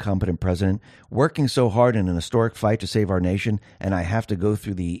and incompetent president, working so hard in an historic fight to save our nation, and I have to go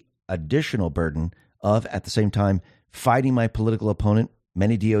through the additional burden of, at the same time, fighting my political opponent,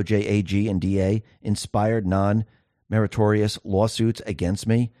 many DOJ, AG, and DA inspired non-meritorious lawsuits against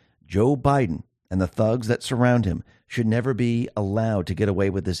me. Joe Biden and the thugs that surround him should never be allowed to get away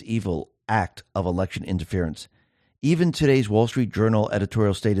with this evil act of election interference. Even today's Wall Street Journal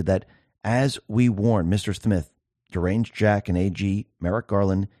editorial stated that, as we warned Mr. Smith, deranged Jack and AG Merrick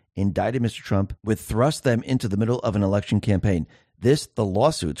Garland indicted Mr. Trump would thrust them into the middle of an election campaign. The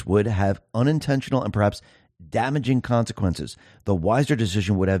lawsuits would have unintentional and perhaps damaging consequences. The wiser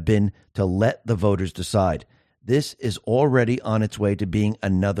decision would have been to let the voters decide. This is already on its way to being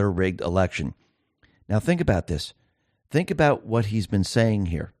another rigged election. Now think about this. Think about what he's been saying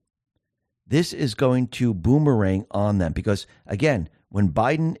here. This is going to boomerang on them because, again, when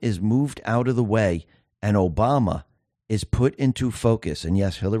Biden is moved out of the way and Obama is put into focus, and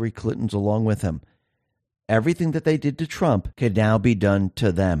yes, Hillary Clinton's along with him, everything that they did to Trump can now be done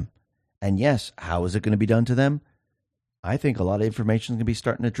to them. And yes, how is it going to be done to them? I think a lot of information is going to be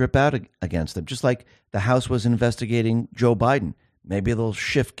starting to drip out against them, just like the House was investigating Joe Biden. Maybe they'll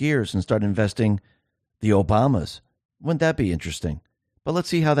shift gears and start investing the Obamas. Wouldn't that be interesting? But let's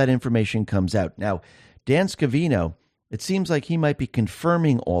see how that information comes out. Now, Dan Scavino, it seems like he might be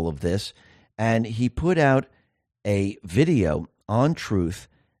confirming all of this, and he put out a video on Truth,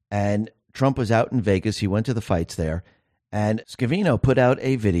 and Trump was out in Vegas. He went to the fights there, and Scavino put out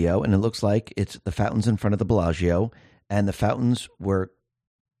a video, and it looks like it's the fountains in front of the Bellagio, and the fountains were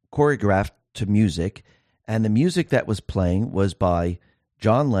choreographed to music, and the music that was playing was by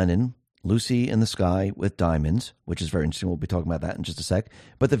John Lennon, Lucy in the Sky with Diamonds, which is very interesting. We'll be talking about that in just a sec.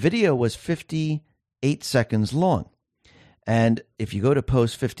 But the video was 58 seconds long. And if you go to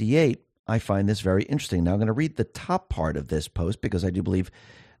post 58, I find this very interesting. Now I'm going to read the top part of this post because I do believe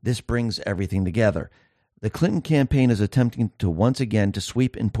this brings everything together. The Clinton campaign is attempting to once again to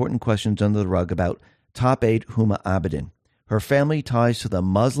sweep important questions under the rug about top aide Huma Abedin, her family ties to the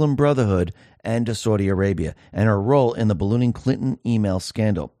Muslim Brotherhood and to Saudi Arabia, and her role in the ballooning Clinton email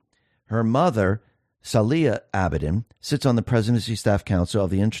scandal. Her mother, Salih Abedin, sits on the Presidency Staff Council of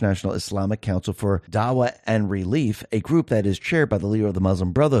the International Islamic Council for Dawah and Relief, a group that is chaired by the leader of the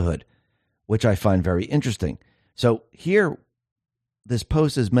Muslim Brotherhood, which I find very interesting. So here, this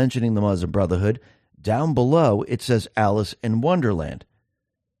post is mentioning the Muslim Brotherhood. Down below, it says Alice in Wonderland.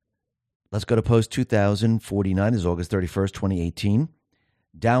 Let's go to post 2049. This is August 31st, 2018.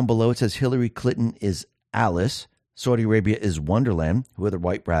 Down below, it says Hillary Clinton is Alice. Saudi Arabia is Wonderland, who are the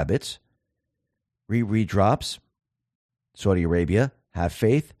White Rabbits. Riri drops, Saudi Arabia, have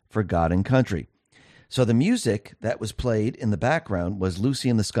faith for God and country. So the music that was played in the background was Lucy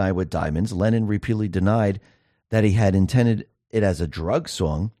in the Sky with Diamonds. Lennon repeatedly denied that he had intended it as a drug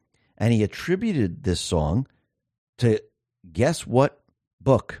song, and he attributed this song to, guess what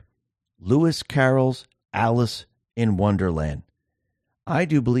book? Lewis Carroll's Alice in Wonderland. I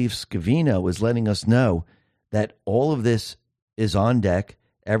do believe Scavino is letting us know that all of this is on deck.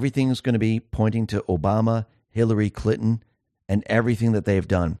 Everything is going to be pointing to Obama, Hillary Clinton, and everything that they've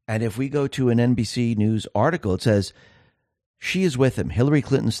done. And if we go to an NBC News article, it says, she is with him. Hillary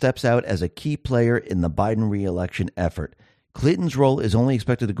Clinton steps out as a key player in the Biden re-election effort. Clinton's role is only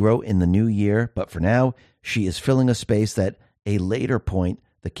expected to grow in the new year, but for now, she is filling a space that a later point,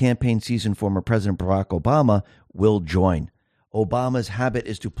 the campaign season former President Barack Obama will join. Obama's habit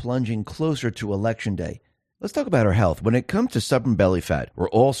is to plunging closer to Election Day. Let's talk about our health. When it comes to stubborn belly fat, we're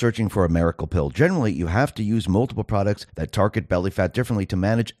all searching for a miracle pill. Generally, you have to use multiple products that target belly fat differently to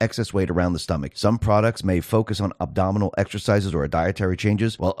manage excess weight around the stomach. Some products may focus on abdominal exercises or dietary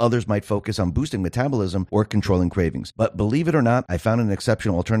changes, while others might focus on boosting metabolism or controlling cravings. But believe it or not, I found an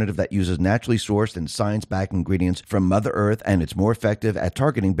exceptional alternative that uses naturally sourced and science-backed ingredients from Mother Earth, and it's more effective at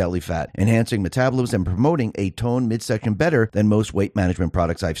targeting belly fat, enhancing metabolism, and promoting a toned midsection better than most weight management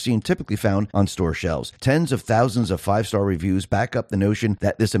products I've seen typically found on store shelves. Tens of thousands of 5-star reviews back up the notion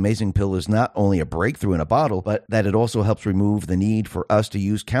that this amazing pill is not only a breakthrough in a bottle, but that it also helps remove the need for us to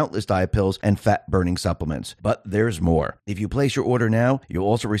use countless diet pills and fat-burning supplements. But there's more. If you place your order now, you'll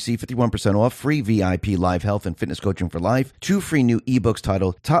also receive 51% off, free VIP live health and fitness coaching for life, 2 free new ebooks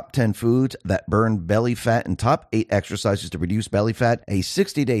titled Top 10 Foods That Burn Belly Fat and Top 8 Exercises to Reduce Belly Fat, a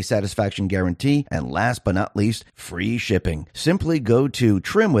 60-day satisfaction guarantee, and last but not least, free shipping. Simply go to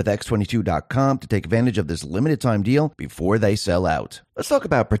trimwithx22.com to take advantage of this limited time deal before they sell out. Let's talk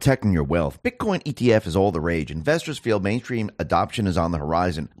about protecting your wealth. Bitcoin ETF is all the rage. Investors feel mainstream adoption is on the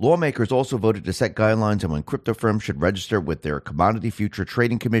horizon. Lawmakers also voted to set guidelines on when crypto firms should register with their Commodity Future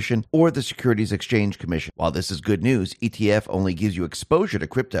Trading Commission or the Securities Exchange Commission. While this is good news, ETF only gives you exposure to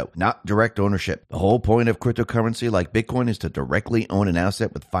crypto, not direct ownership. The whole point of cryptocurrency like Bitcoin is to directly own an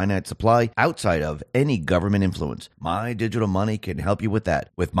asset with finite supply outside of any government influence. My Digital Money can help you with that.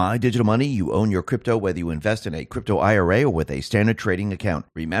 With My Digital Money, you own your crypto whether you invest in a crypto IRA or with a standard trading account.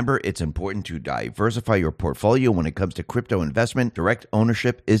 Remember, it's important to diversify your portfolio when it comes to crypto investment. Direct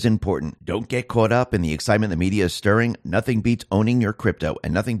ownership is important. Don't get caught up in the excitement the media is stirring. Nothing beats owning your crypto,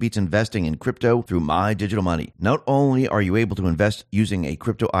 and nothing beats investing in crypto through My Digital Money. Not only are you able to invest using a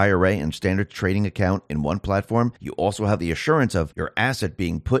crypto IRA and standard trading account in one platform, you also have the assurance of your asset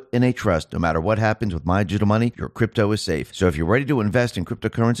being put in a trust. No matter what happens with My Digital Money, your crypto is safe. So if you're ready to invest in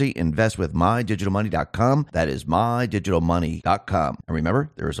cryptocurrency, invest with MyDigitalMoney.com. That is MyDigitalMoney.com. And remember,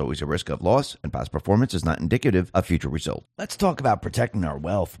 there is always a risk of loss, and past performance is not indicative of future results. Let's talk about protecting our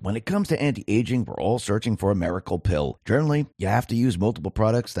wealth. When it comes to anti-aging, we're all searching for a miracle pill. Generally, you have to use multiple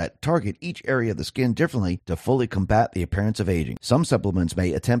products that target each area of the skin differently to fully combat the appearance of aging. Some supplements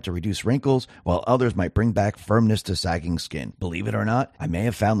may attempt to reduce wrinkles, while others might bring back firmness to sagging skin. Believe it or not, I may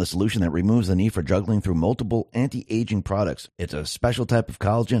have found the solution that removes the need for juggling through multiple anti-aging products. It's a special type of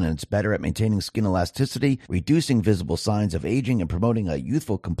collagen, and it's better at maintaining skin elasticity, reducing visible signs of aging, and promoting a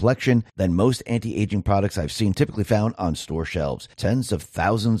youthful complexion than most anti-aging products I've seen typically found on store shelves. Tens of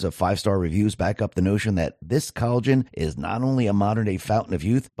thousands of 5-star reviews back up the notion that this collagen is not only a modern-day fountain of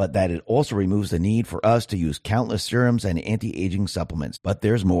youth, but that it also removes the need for us to use countless serums and anti-aging supplements. But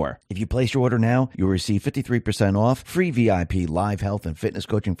there's more. If you place your order now, you'll receive 53% off, free VIP live health and fitness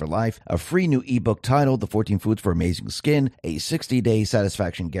coaching for life, a free new ebook titled The 14 Foods for Amazing Skin, a 60-day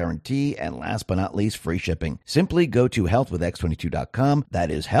satisfaction guarantee, and last but not least, free shipping. Simply go to healthwithx22.com.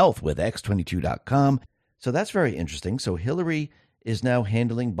 That is healthwithx22.com. So that's very interesting. So Hillary is now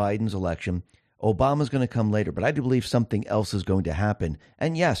handling Biden's election. Obama's going to come later, but I do believe something else is going to happen.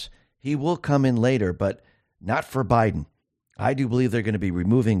 And yes, he will come in later, but not for Biden. I do believe they're going to be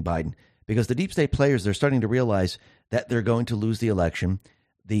removing Biden because the deep state players, they're starting to realize that they're going to lose the election.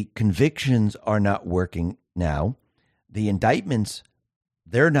 The convictions are not working now. The indictments,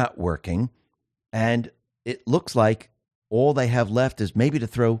 they're not working. And it looks like all they have left is maybe to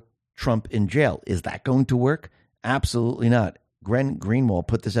throw Trump in jail. Is that going to work? Absolutely not. Glenn Greenwald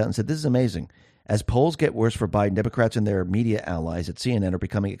put this out and said, this is amazing. As polls get worse for Biden, Democrats and their media allies at CNN are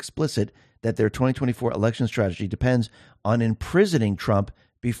becoming explicit that their 2024 election strategy depends on imprisoning Trump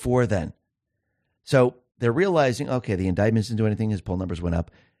before then. So they're realizing, okay, the indictments didn't do anything. His poll numbers went up.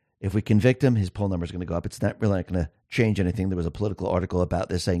 If we convict him, his poll numbers are going to go up. It's not really not going to change anything. There was a political article about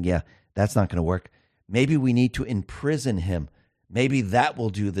this saying, yeah, that's not going to work. Maybe we need to imprison him. Maybe that will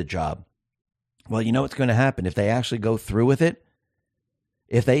do the job. Well, you know what's going to happen if they actually go through with it?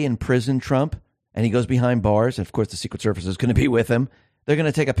 If they imprison Trump and he goes behind bars, and of course the Secret Service is going to be with him, they're going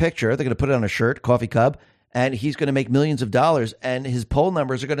to take a picture, they're going to put it on a shirt, coffee cup, and he's going to make millions of dollars, and his poll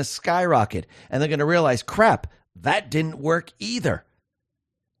numbers are going to skyrocket. And they're going to realize, crap, that didn't work either.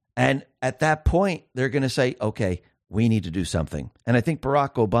 And at that point, they're going to say, okay, we need to do something. And I think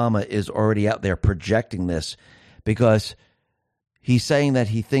Barack Obama is already out there projecting this because he's saying that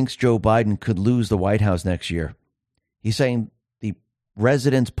he thinks Joe Biden could lose the White House next year. He's saying the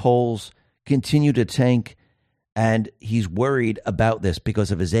residents' polls continue to tank, and he's worried about this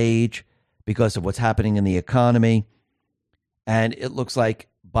because of his age, because of what's happening in the economy. And it looks like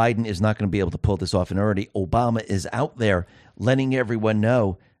Biden is not going to be able to pull this off. And already Obama is out there letting everyone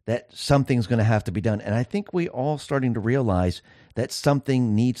know that something's going to have to be done. And I think we're all starting to realize that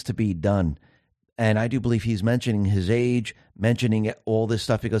something needs to be done. And I do believe he's mentioning his age, mentioning all this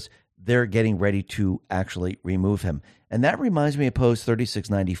stuff because they're getting ready to actually remove him. And that reminds me of Post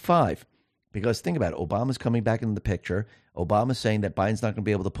 3695. Because think about it, Obama's coming back into the picture. Obama's saying that Biden's not going to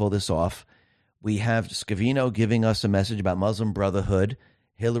be able to pull this off. We have Scavino giving us a message about Muslim Brotherhood,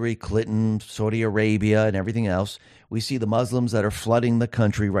 Hillary Clinton, Saudi Arabia, and everything else. We see the Muslims that are flooding the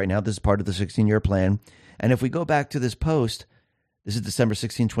country right now. This is part of the 16-year plan. And if we go back to this post, this is December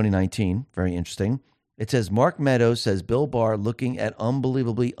 16, 2019. Very interesting. It says, Mark Meadows says Bill Barr looking at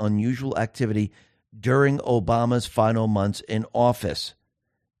unbelievably unusual activity during Obama's final months in office.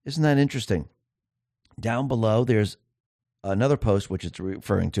 Isn't that interesting? Down below, there's another post, which it's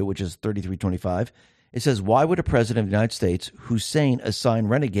referring to, which is 3325. It says, why would a president of the United States, Hussein, assign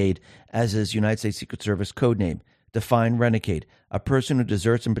renegade as his United States Secret Service code name? Define renegade: a person who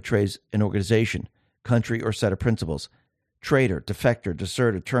deserts and betrays an organization, country, or set of principles. Traitor, defector,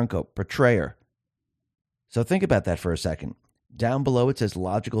 deserter, turncoat, betrayer. So think about that for a second. Down below it says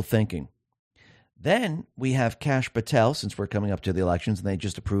logical thinking. Then we have Kash Patel, since we're coming up to the elections, and they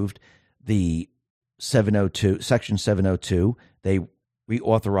just approved the Section 702. They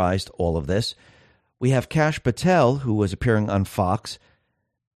reauthorized all of this. We have Kash Patel, who was appearing on Fox,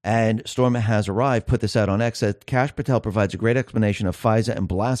 and Storm Has Arrived, put this out on X, that Kash Patel provides a great explanation of FISA and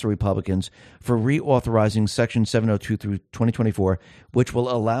blasts the Republicans for reauthorizing Section 702 through 2024, which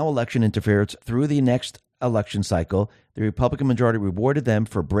will allow election interference through the next election cycle. The Republican majority rewarded them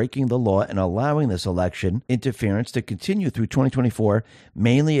for breaking the law and allowing this election interference to continue through 2024,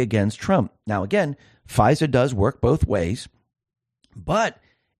 mainly against Trump. Now, again, FISA does work both ways, but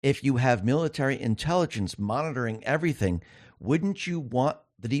if you have military intelligence monitoring everything, wouldn't you want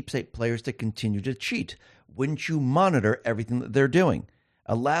the deep state players to continue to cheat? Wouldn't you monitor everything that they're doing?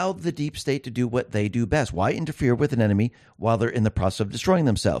 Allow the deep state to do what they do best. Why interfere with an enemy while they're in the process of destroying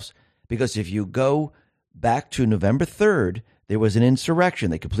themselves? Because if you go back to November 3rd, there was an insurrection.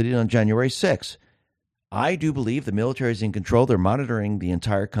 They completed on January 6th. I do believe the military is in control. They're monitoring the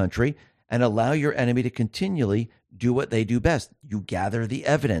entire country, and allow your enemy to continually do what they do best. You gather the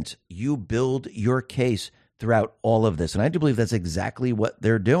evidence. You build your case throughout all of this. And I do believe that's exactly what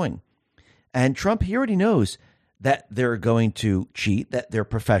they're doing. And Trump, he already knows that they're going to cheat, that they're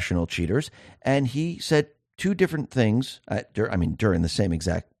professional cheaters. And he said two different things, during the same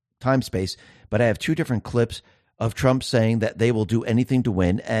exact time space, but I have two different clips of Trump saying that they will do anything to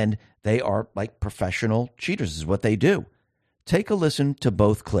win, and they are like professional cheaters. This is what they do. Take a listen to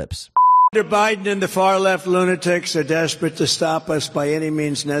both clips. Biden and the far-left lunatics are desperate to stop us by any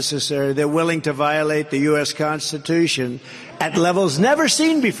means necessary. They're willing to violate the U.S. Constitution at levels never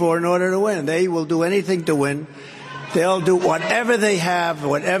seen before in order to win. They will do anything to win. They'll do whatever they have,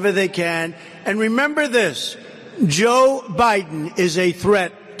 whatever they can. And remember this, Joe Biden is a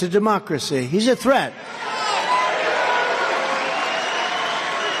threat to democracy. He's a threat.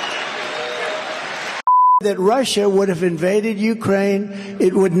 That Russia would have invaded Ukraine.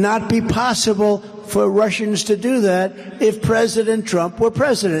 It would not be possible for Russians to do that if President Trump were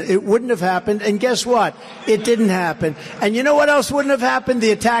president. It wouldn't have happened. And guess what? It didn't happen. And you know what else wouldn't have happened?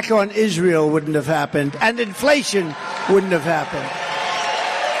 The attack on Israel wouldn't have happened. And inflation wouldn't have happened.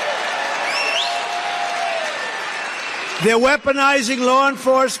 They're weaponizing law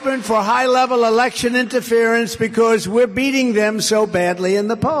enforcement for high-level election interference because we're beating them so badly in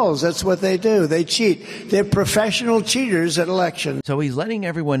the polls. That's what they do. They cheat. They're professional cheaters at elections. So he's letting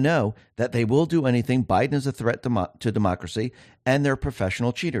everyone know that they will do anything. Biden is a threat to democracy, and they're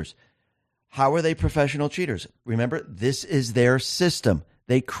professional cheaters. How are they professional cheaters? Remember, this is their system.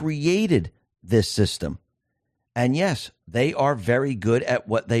 They created this system. And yes, they are very good at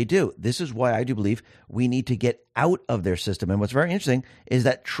what they do. This is why I do believe we need to get out of their system. And what's very interesting is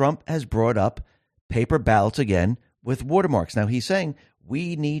that Trump has brought up paper ballots again with watermarks. Now, he's saying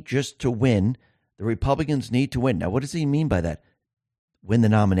we need just to win. The Republicans need to win. Now, what does he mean by that? Win the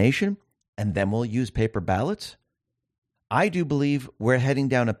nomination, and then we'll use paper ballots? I do believe we're heading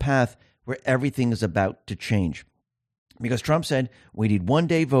down a path where everything is about to change. Because Trump said we need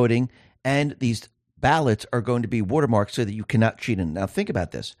one-day voting, and these ballots are going to be watermarked so that you cannot cheat in. Now, think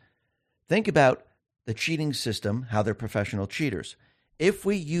about this. Think about the cheating system, how they're professional cheaters. If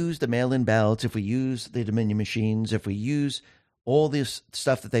we use the mail-in ballots, if we use the Dominion machines, if we use all this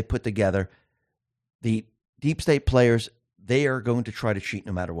stuff that they put together, the deep state players, they are going to try to cheat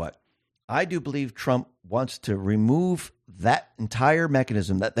no matter what. I do believe Trump wants to remove that entire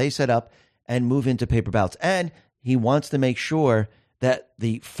mechanism that they set up and move into paper ballots. And he wants to make sure that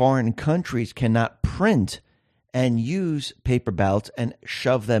the foreign countries cannot print and use paper ballots and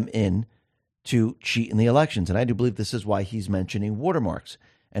shove them in to cheat in the elections. And I do believe this is why he's mentioning watermarks.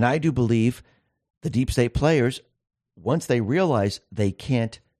 And I do believe the deep state players, once they realize they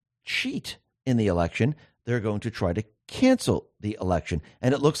can't cheat in the election, they're going to try to cancel the election.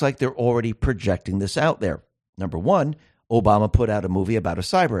 And it looks like they're already projecting this out there. Number one, Obama put out a movie about a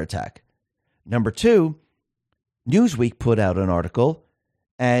cyber attack. Number two, Newsweek put out an article,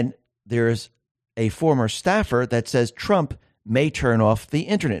 and there's a former staffer that says Trump may turn off the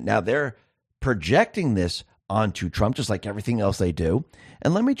internet. Now, they're projecting this onto Trump, just like everything else they do.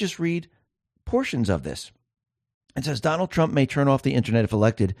 And let me just read portions of this. It says Donald Trump may turn off the internet if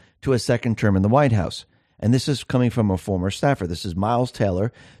elected to a second term in the White House. And this is coming from a former staffer. This is Miles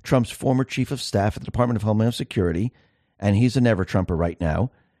Taylor, Trump's former chief of staff at the Department of Homeland Security, and he's a never-Trumper right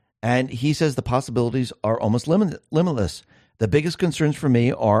now. And he says the possibilities are almost limitless. The biggest concerns for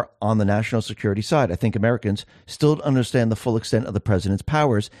me are on the national security side. I think Americans still don't understand the full extent of the president's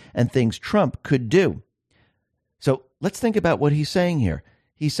powers and things Trump could do. So let's think about what he's saying here.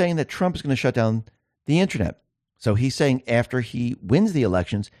 He's saying that Trump is going to shut down the internet. So he's saying after he wins the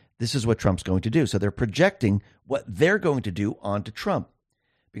elections, this is what Trump's going to do. So they're projecting what they're going to do onto Trump.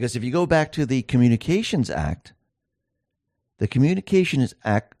 Because if you go back to the Communications Act, the Communications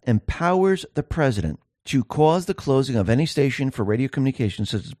Act empowers the president to cause the closing of any station for radio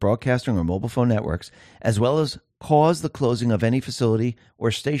communications, such as broadcasting or mobile phone networks, as well as cause the closing of any facility or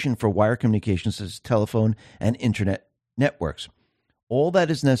station for wire communications, such as telephone and internet networks. All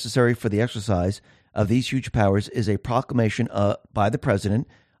that is necessary for the exercise of these huge powers is a proclamation by the president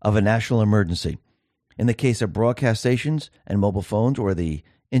of a national emergency. In the case of broadcast stations and mobile phones, or the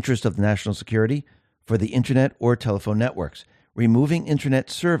interest of the national security for the internet or telephone networks, removing internet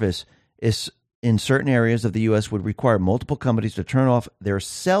service is in certain areas of the U.S. would require multiple companies to turn off their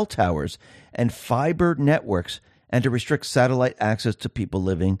cell towers and fiber networks and to restrict satellite access to people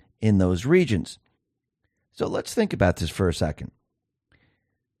living in those regions. So let's think about this for a second.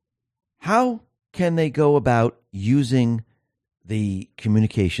 How can they go about using the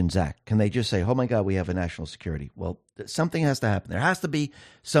Communications Act? Can they just say, oh my God, we have a national security? Well, something has to happen. There has to be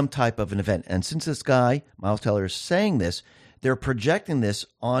some type of an event. And since this guy, Miles Teller, is saying this, they're projecting this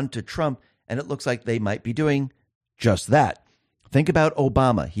onto Trump, and it looks like they might be doing just that. Think about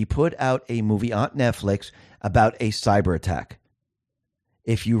Obama. He put out a movie on Netflix about a cyber attack.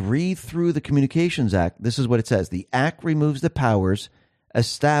 If you read through the Communications Act, this is what it says. The act removes the powers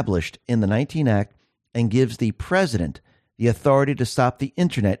established in the 19 Act and gives the president the authority to stop the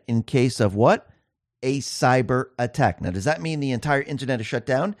internet in case of what? A cyber attack. Now, does that mean the entire internet is shut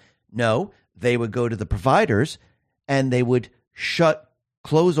down? No. They would go to the providers and they would shut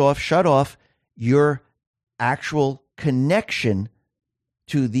off your actual connection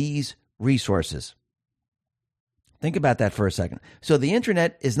to these resources. Think about that for a second. So the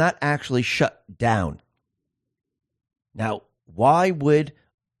internet is not actually shut down. Now, why would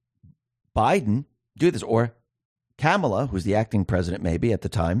Biden do this? Or Kamala, who's the acting president maybe at the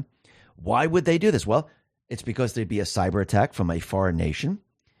time, why would they do this? Well, it's because there'd be a cyber attack from a foreign nation.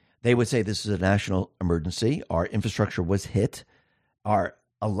 They would say this is a national emergency. Our infrastructure was hit. Our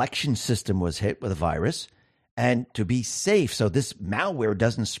election system was hit with a virus. And to be safe, so this malware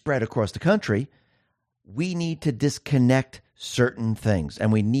doesn't spread across the country, we need to disconnect certain things.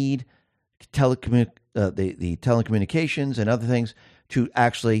 And we need the telecommunications and other things to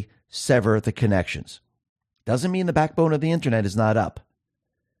actually sever the connections. Doesn't mean the backbone of the internet is not up.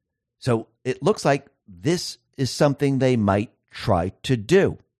 So it looks like this is something they might try to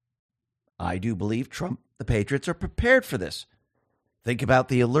do. I do believe Trump, the Patriots, are prepared for this. Think about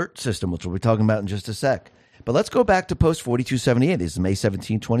the alert system, which we'll be talking about in just a sec. But let's go back to Post 4278. This is May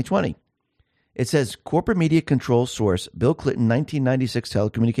 17, 2020. It says, corporate media control source, Bill Clinton, 1996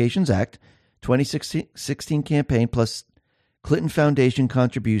 Telecommunications Act, 2016 campaign, plus Clinton Foundation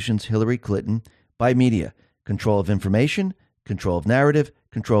contributions, Hillary Clinton, by media. Control of information, control of narrative,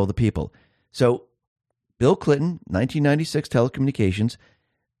 control of the people. So Bill Clinton, 1996 Telecommunications,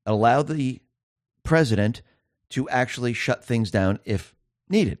 allowed the president to actually shut things down if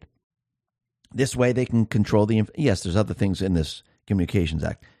needed. This way they can control yes, there's other things in this Communications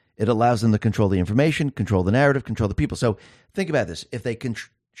Act. It allows them to control the information, control the narrative, control the people. So think about this. If they can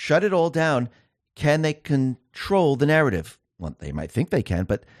shut it all down, can they control the narrative? Well, they might think they can,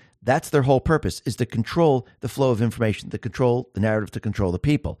 but that's their whole purpose, is to control the flow of information, to control the narrative, to control the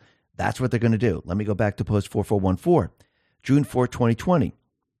people. That's what they're going to do. Let me go back to Post 4414, June 4, 2020.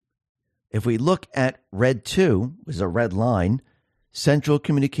 If we look at Red 2, which is a red line, Central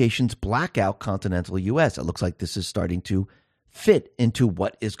Communications blackout continental U.S. It looks like this is starting to fit into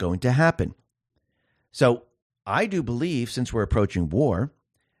what is going to happen. So I do believe, since we're approaching war,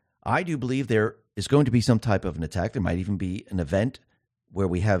 I do believe there is going to be some type of an attack. There might even be an event where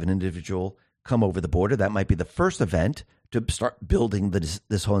we have an individual come over the border. That might be the first event to start building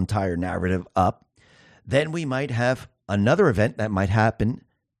this whole entire narrative up. Then we might have another event that might happen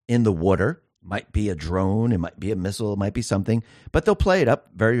in the water. It might be a drone, it might be a missile, it might be something, but they'll play it up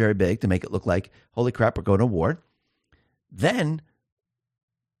very, very big to make it look like, holy crap, we're going to war. Then,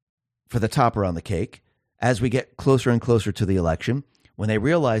 for the topper on the cake, as we get closer and closer to the election, when they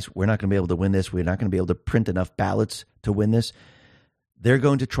realize we're not going to be able to win this, we're not going to be able to print enough ballots to win this, they're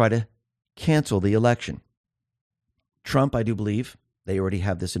going to try to cancel the election. Trump, I do believe, they already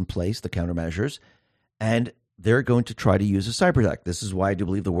have this in place, the countermeasures, and they're going to try to use a cyber attack. This is why I do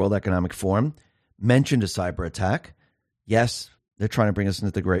believe the World Economic Forum mentioned a cyber attack. Yes, they're trying to bring us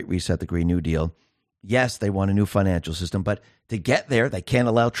into the Great Reset, the Green New Deal. Yes, they want a new financial system, but to get there, they can't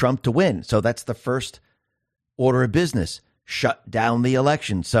allow Trump to win. So that's the first order of business. Shut down the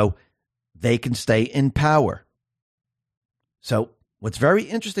election so they can stay in power. So what's very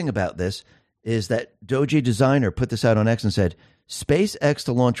interesting about this is that Doji Designer put this out on X and said, SpaceX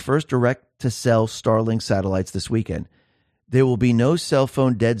to launch first direct-to-cell Starlink satellites this weekend. There will be no cell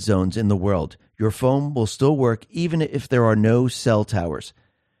phone dead zones in the world. Your phone will still work even if there are no cell towers.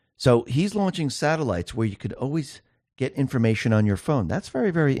 So he's launching satellites where you could always get information on your phone. That's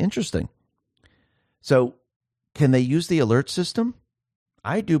very, very interesting. So can they use the alert system?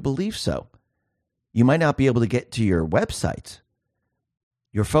 I do believe so. You might not be able to get to your websites.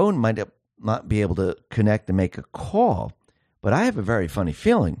 Your phone might not be able to connect and make a call, but I have a very funny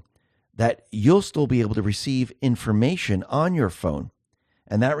feeling that you'll still be able to receive information on your phone.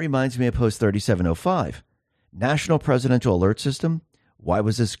 And that reminds me of Post 3705. National Presidential Alert System. Why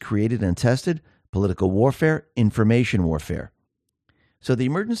was this created and tested? Political warfare, information warfare. So the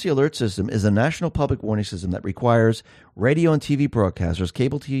Emergency Alert System is a national public warning system that requires radio and TV broadcasters,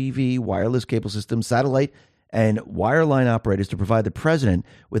 cable TV, wireless cable systems, satellite, and wireline operators to provide the president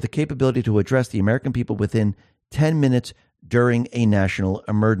with the capability to address the American people within 10 minutes during a national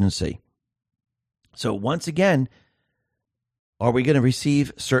emergency. So once again, are we going to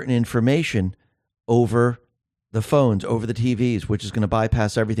receive certain information over the phones, over the TVs, which is going to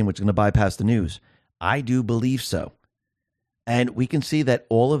bypass everything, which is going to bypass the news? I do believe so. And we can see that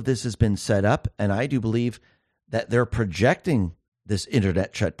all of this has been set up, and I do believe that they're projecting this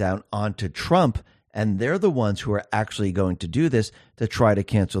internet shutdown onto Trump, and they're the ones who are actually going to do this to try to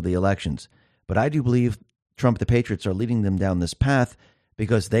cancel the elections. But I do believe Trump, the Patriots, are leading them down this path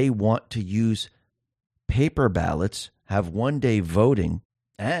because they want to use paper ballots, have one-day voting,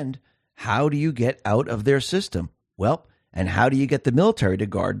 and how do you get out of their system? Well, and how do you get the military to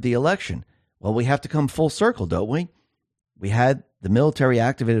guard the election? Well, we have to come full circle, don't we? We had the military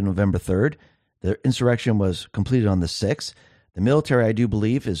activated November 3rd. The insurrection was completed on the 6th. The military, I do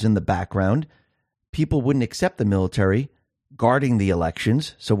believe, is in the background. People wouldn't accept the military guarding the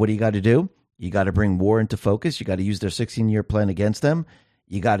elections. So what do you got to do? You got to bring war into focus. You got to use their 16-year plan against them.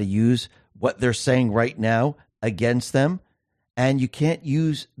 You got to use what they're saying right now against them. And you can't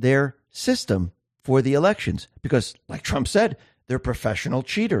use their system for the elections because, like Trump said, they're professional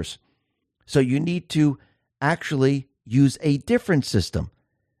cheaters. So you need to actually use a different system.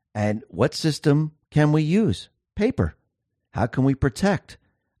 And what system can we use? Paper. How can we protect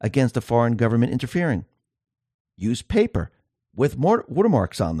against a foreign government interfering? Use paper with more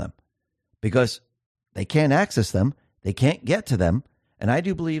watermarks on them because they can't access them. They can't get to them. And I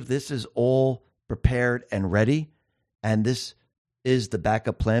do believe this is all prepared and ready. And this is the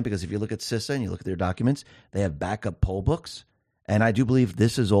backup plan because if you look at CISA and you look at their documents, they have backup poll books. And I do believe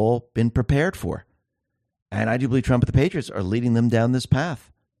this has all been prepared for. And I do believe Trump and the Patriots are leading them down this path.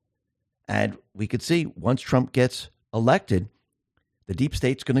 And we could see once Trump gets elected, the deep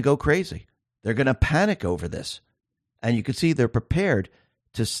state's going to go crazy. They're going to panic over this. And you can see they're prepared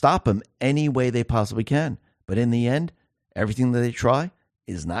to stop him any way they possibly can. But in the end, everything that they try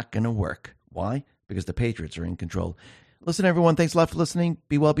is not going to work. Why? Because the Patriots are in control. Listen, everyone, thanks a lot for listening.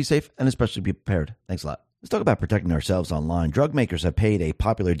 Be well, be safe, and especially be prepared. Thanks a lot. Let's talk about protecting ourselves online. Drug makers have paid a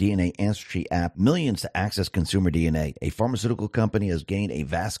popular DNA ancestry app millions to access consumer DNA. A pharmaceutical company has gained a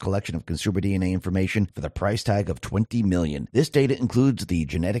vast collection of consumer DNA information for the price tag of $20 million. This data includes the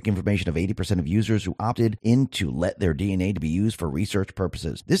genetic information of 80% of users who opted in to let their DNA to be used for research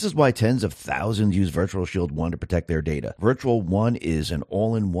purposes. This is why tens of thousands use Virtual Shield 1 to protect their data. Virtual 1 is an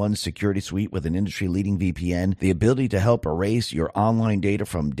all-in-one security suite with an industry-leading VPN, the ability to help erase your online data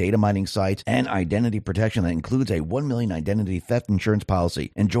from data mining sites, and identity protection that includes a $1 million identity theft insurance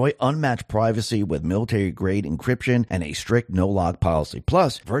policy. Enjoy unmatched privacy with military-grade encryption and a strict no-log policy.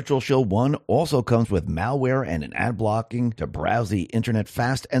 Plus, Virtual Shield 1 also comes with malware and an ad blocking to browse the internet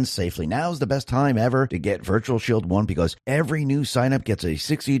fast and safely. Now's the best time ever to get Virtual Shield 1 because every new sign-up gets a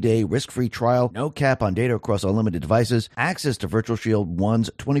 60-day risk-free trial, no cap on data across unlimited devices, access to Virtual Shield 1's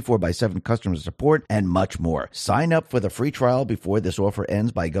 24/7 customer support, and much more. Sign up for the free trial before this offer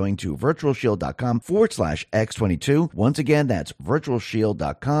ends by going to virtualshield.com/X22. Once again, that's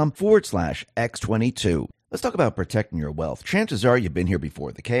virtualshield.com/X22. Let's talk about protecting your wealth. Chances are you've been here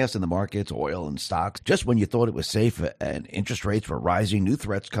before. The chaos in the markets, oil and stocks. Just when you thought it was safe and interest rates were rising, new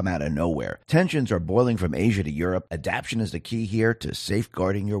threats come out of nowhere. Tensions are boiling from Asia to Europe. Adaptation is the key here to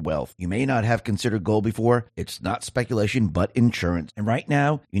safeguarding your wealth. You may not have considered gold before. It's not speculation, but insurance. And right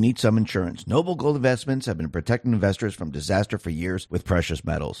now, you need some insurance. Noble Gold Investments have been protecting investors from disaster for years with precious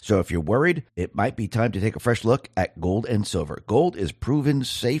metals. So if you're worried, it might be time to take a fresh look at gold and silver. Gold is proven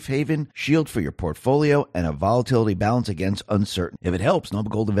safe haven, shield for your portfolio, and a volatility balance against uncertainty. If it helps,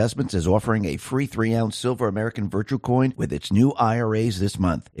 Noble Gold Investments is offering a free 3-ounce silver American Virtual Coin with its new IRAs this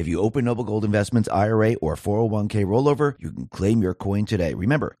month. If you open Noble Gold Investments IRA or 401k rollover, you can claim your coin today.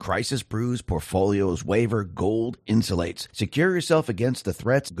 Remember, crisis brews, portfolios waver, gold insulates. Secure yourself against the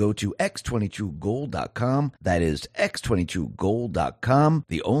threats. Go to x22gold.com. That is x22gold.com,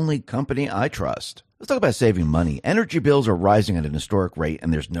 the only company I trust. Let's talk about saving money. Energy bills are rising at an historic rate,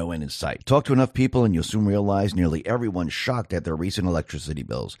 and there's no end in sight. Talk to enough people, and you'll soon realize nearly everyone's shocked at their recent electricity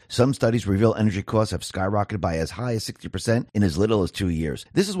bills. Some studies reveal energy costs have skyrocketed by as high as 60% in as little as 2 years.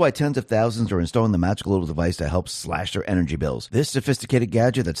 This is why tens of thousands are installing the magical little device to help slash their energy bills. This sophisticated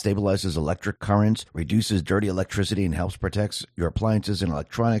gadget that stabilizes electric currents, reduces dirty electricity, and helps protect your appliances and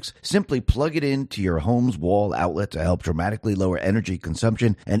electronics. Simply plug it into your home's wall outlet to help dramatically lower energy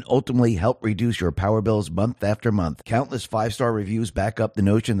consumption and ultimately help reduce your power bills month after month. Countless 5-star reviews back up the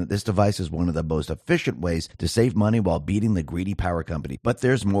notion that this device is one of the most efficient ways to save money while beating the greedy power company. But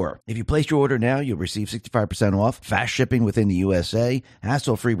there's more. If you place your order now, you'll receive 65% off, fast shipping within the USA,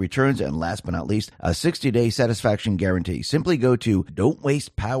 hassle-free returns, and last but not least, a 60-day satisfaction guarantee. Simply go to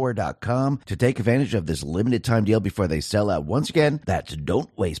don'twastepower.com to take advantage of this limited time deal before they sell out. Once again, that's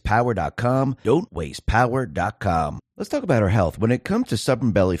don'twastepower.com, don'twastepower.com. Let's talk about our health. When it comes to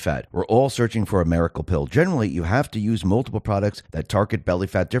stubborn belly fat, we're all searching for a miracle pill. Generally, you have to use multiple products that target belly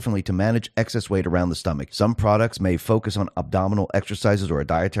fat differently to manage excess weight around the stomach. Some products may focus on abdominal exercises or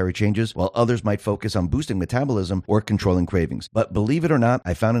dietary changes, while others might focus on boosting metabolism or controlling cravings. But believe it or not,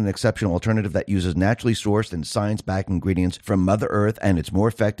 I found an exceptional alternative that uses naturally sourced and science-backed ingredients from Mother Earth, and it's more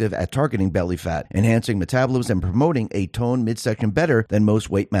effective at targeting belly fat, enhancing metabolism, and promoting a toned midsection better than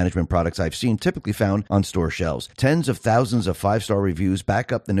most weight management products I've seen typically found on store shelves. Tens of thousands of 5-star reviews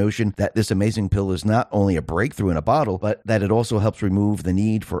back up the notion that this amazing pill is not only a breakthrough in a bottle, but that it also helps remove the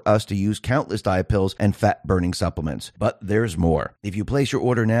need for us to use countless diet pills and fat-burning supplements. But there's more. If you place your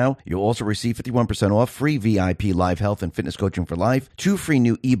order now, you'll also receive 51% off, free VIP live health and fitness coaching for life, 2 free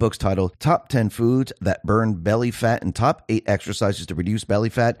new ebooks titled Top 10 Foods That Burn Belly Fat and Top 8 Exercises to Reduce Belly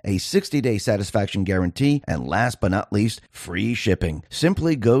Fat, a 60-day satisfaction guarantee, and last but not least, free shipping.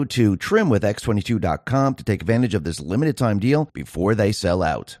 Simply go to trimwithx22.com to take advantage of this limited time deal before they sell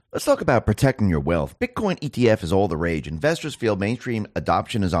out. Let's talk about protecting your wealth. Bitcoin ETF is all the rage. Investors feel mainstream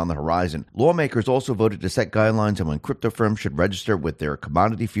adoption is on the horizon. Lawmakers also voted to set guidelines on when crypto firms should register with their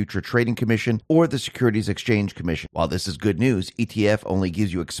Commodity Future Trading Commission or the Securities Exchange Commission. While this is good news, ETF only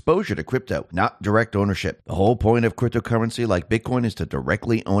gives you exposure to crypto, not direct ownership. The whole point of cryptocurrency like Bitcoin is to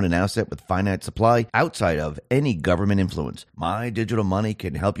directly own an asset with finite supply outside of any government influence. My Digital Money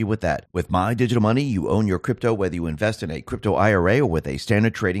can help you with that. With My Digital Money, you own your crypto whether you invest in a crypto IRA or with a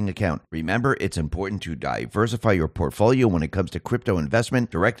standard trading account. Remember, it's important to diversify your portfolio when it comes to crypto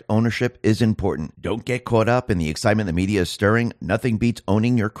investment. Direct ownership is important. Don't get caught up in the excitement the media is stirring. Nothing beats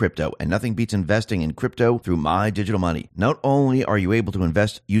owning your crypto, and nothing beats investing in crypto through My Digital Money. Not only are you able to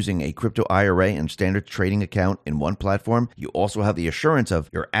invest using a crypto IRA and standard trading account in one platform, you also have the assurance of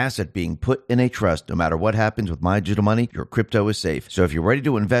your asset being put in a trust. No matter what happens with My Digital Money, your crypto is safe. So if you're ready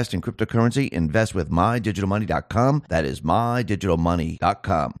to invest in cryptocurrency, invest with MyDigitalMoney.com. That is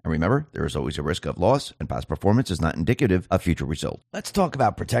MyDigitalMoney.com. And remember, there is always a risk of loss, and past performance is not indicative of future results. Let's talk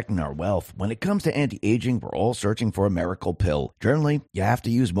about protecting our wealth. When it comes to anti-aging, we're all searching for a miracle pill. Generally, you have to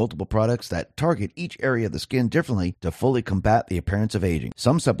use multiple products that target each area of the skin differently to fully combat the appearance of aging.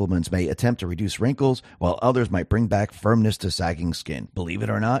 Some supplements may attempt to reduce wrinkles, while others might bring back firmness to sagging skin. Believe it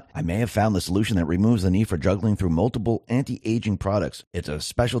or not, I may have found the solution that removes the need for juggling through multiple anti-aging products. It's a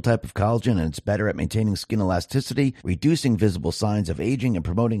special type of collagen, and it's better at maintaining skin elasticity, reducing visible signs of aging, and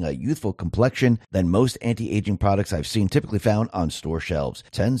promoting a youthful complexion than most anti-aging products I've seen typically found on store shelves.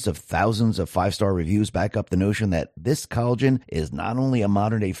 Tens of thousands of 5-star reviews back up the notion that this collagen is not only a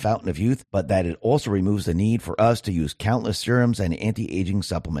modern-day fountain of youth, but that it also removes the need for us to use countless serums and anti-aging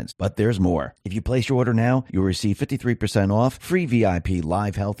supplements. But there's more. If you place your order now, you'll receive 53% off, free VIP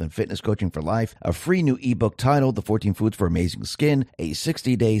live health and fitness coaching for life, a free new ebook titled The 14 Foods for Amazing Skin, a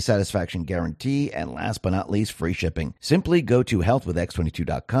 60-day satisfaction guarantee, and last but not least, free shipping. Simply go to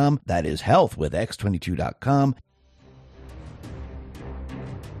healthwithx22.com. That is healthwithx22.com.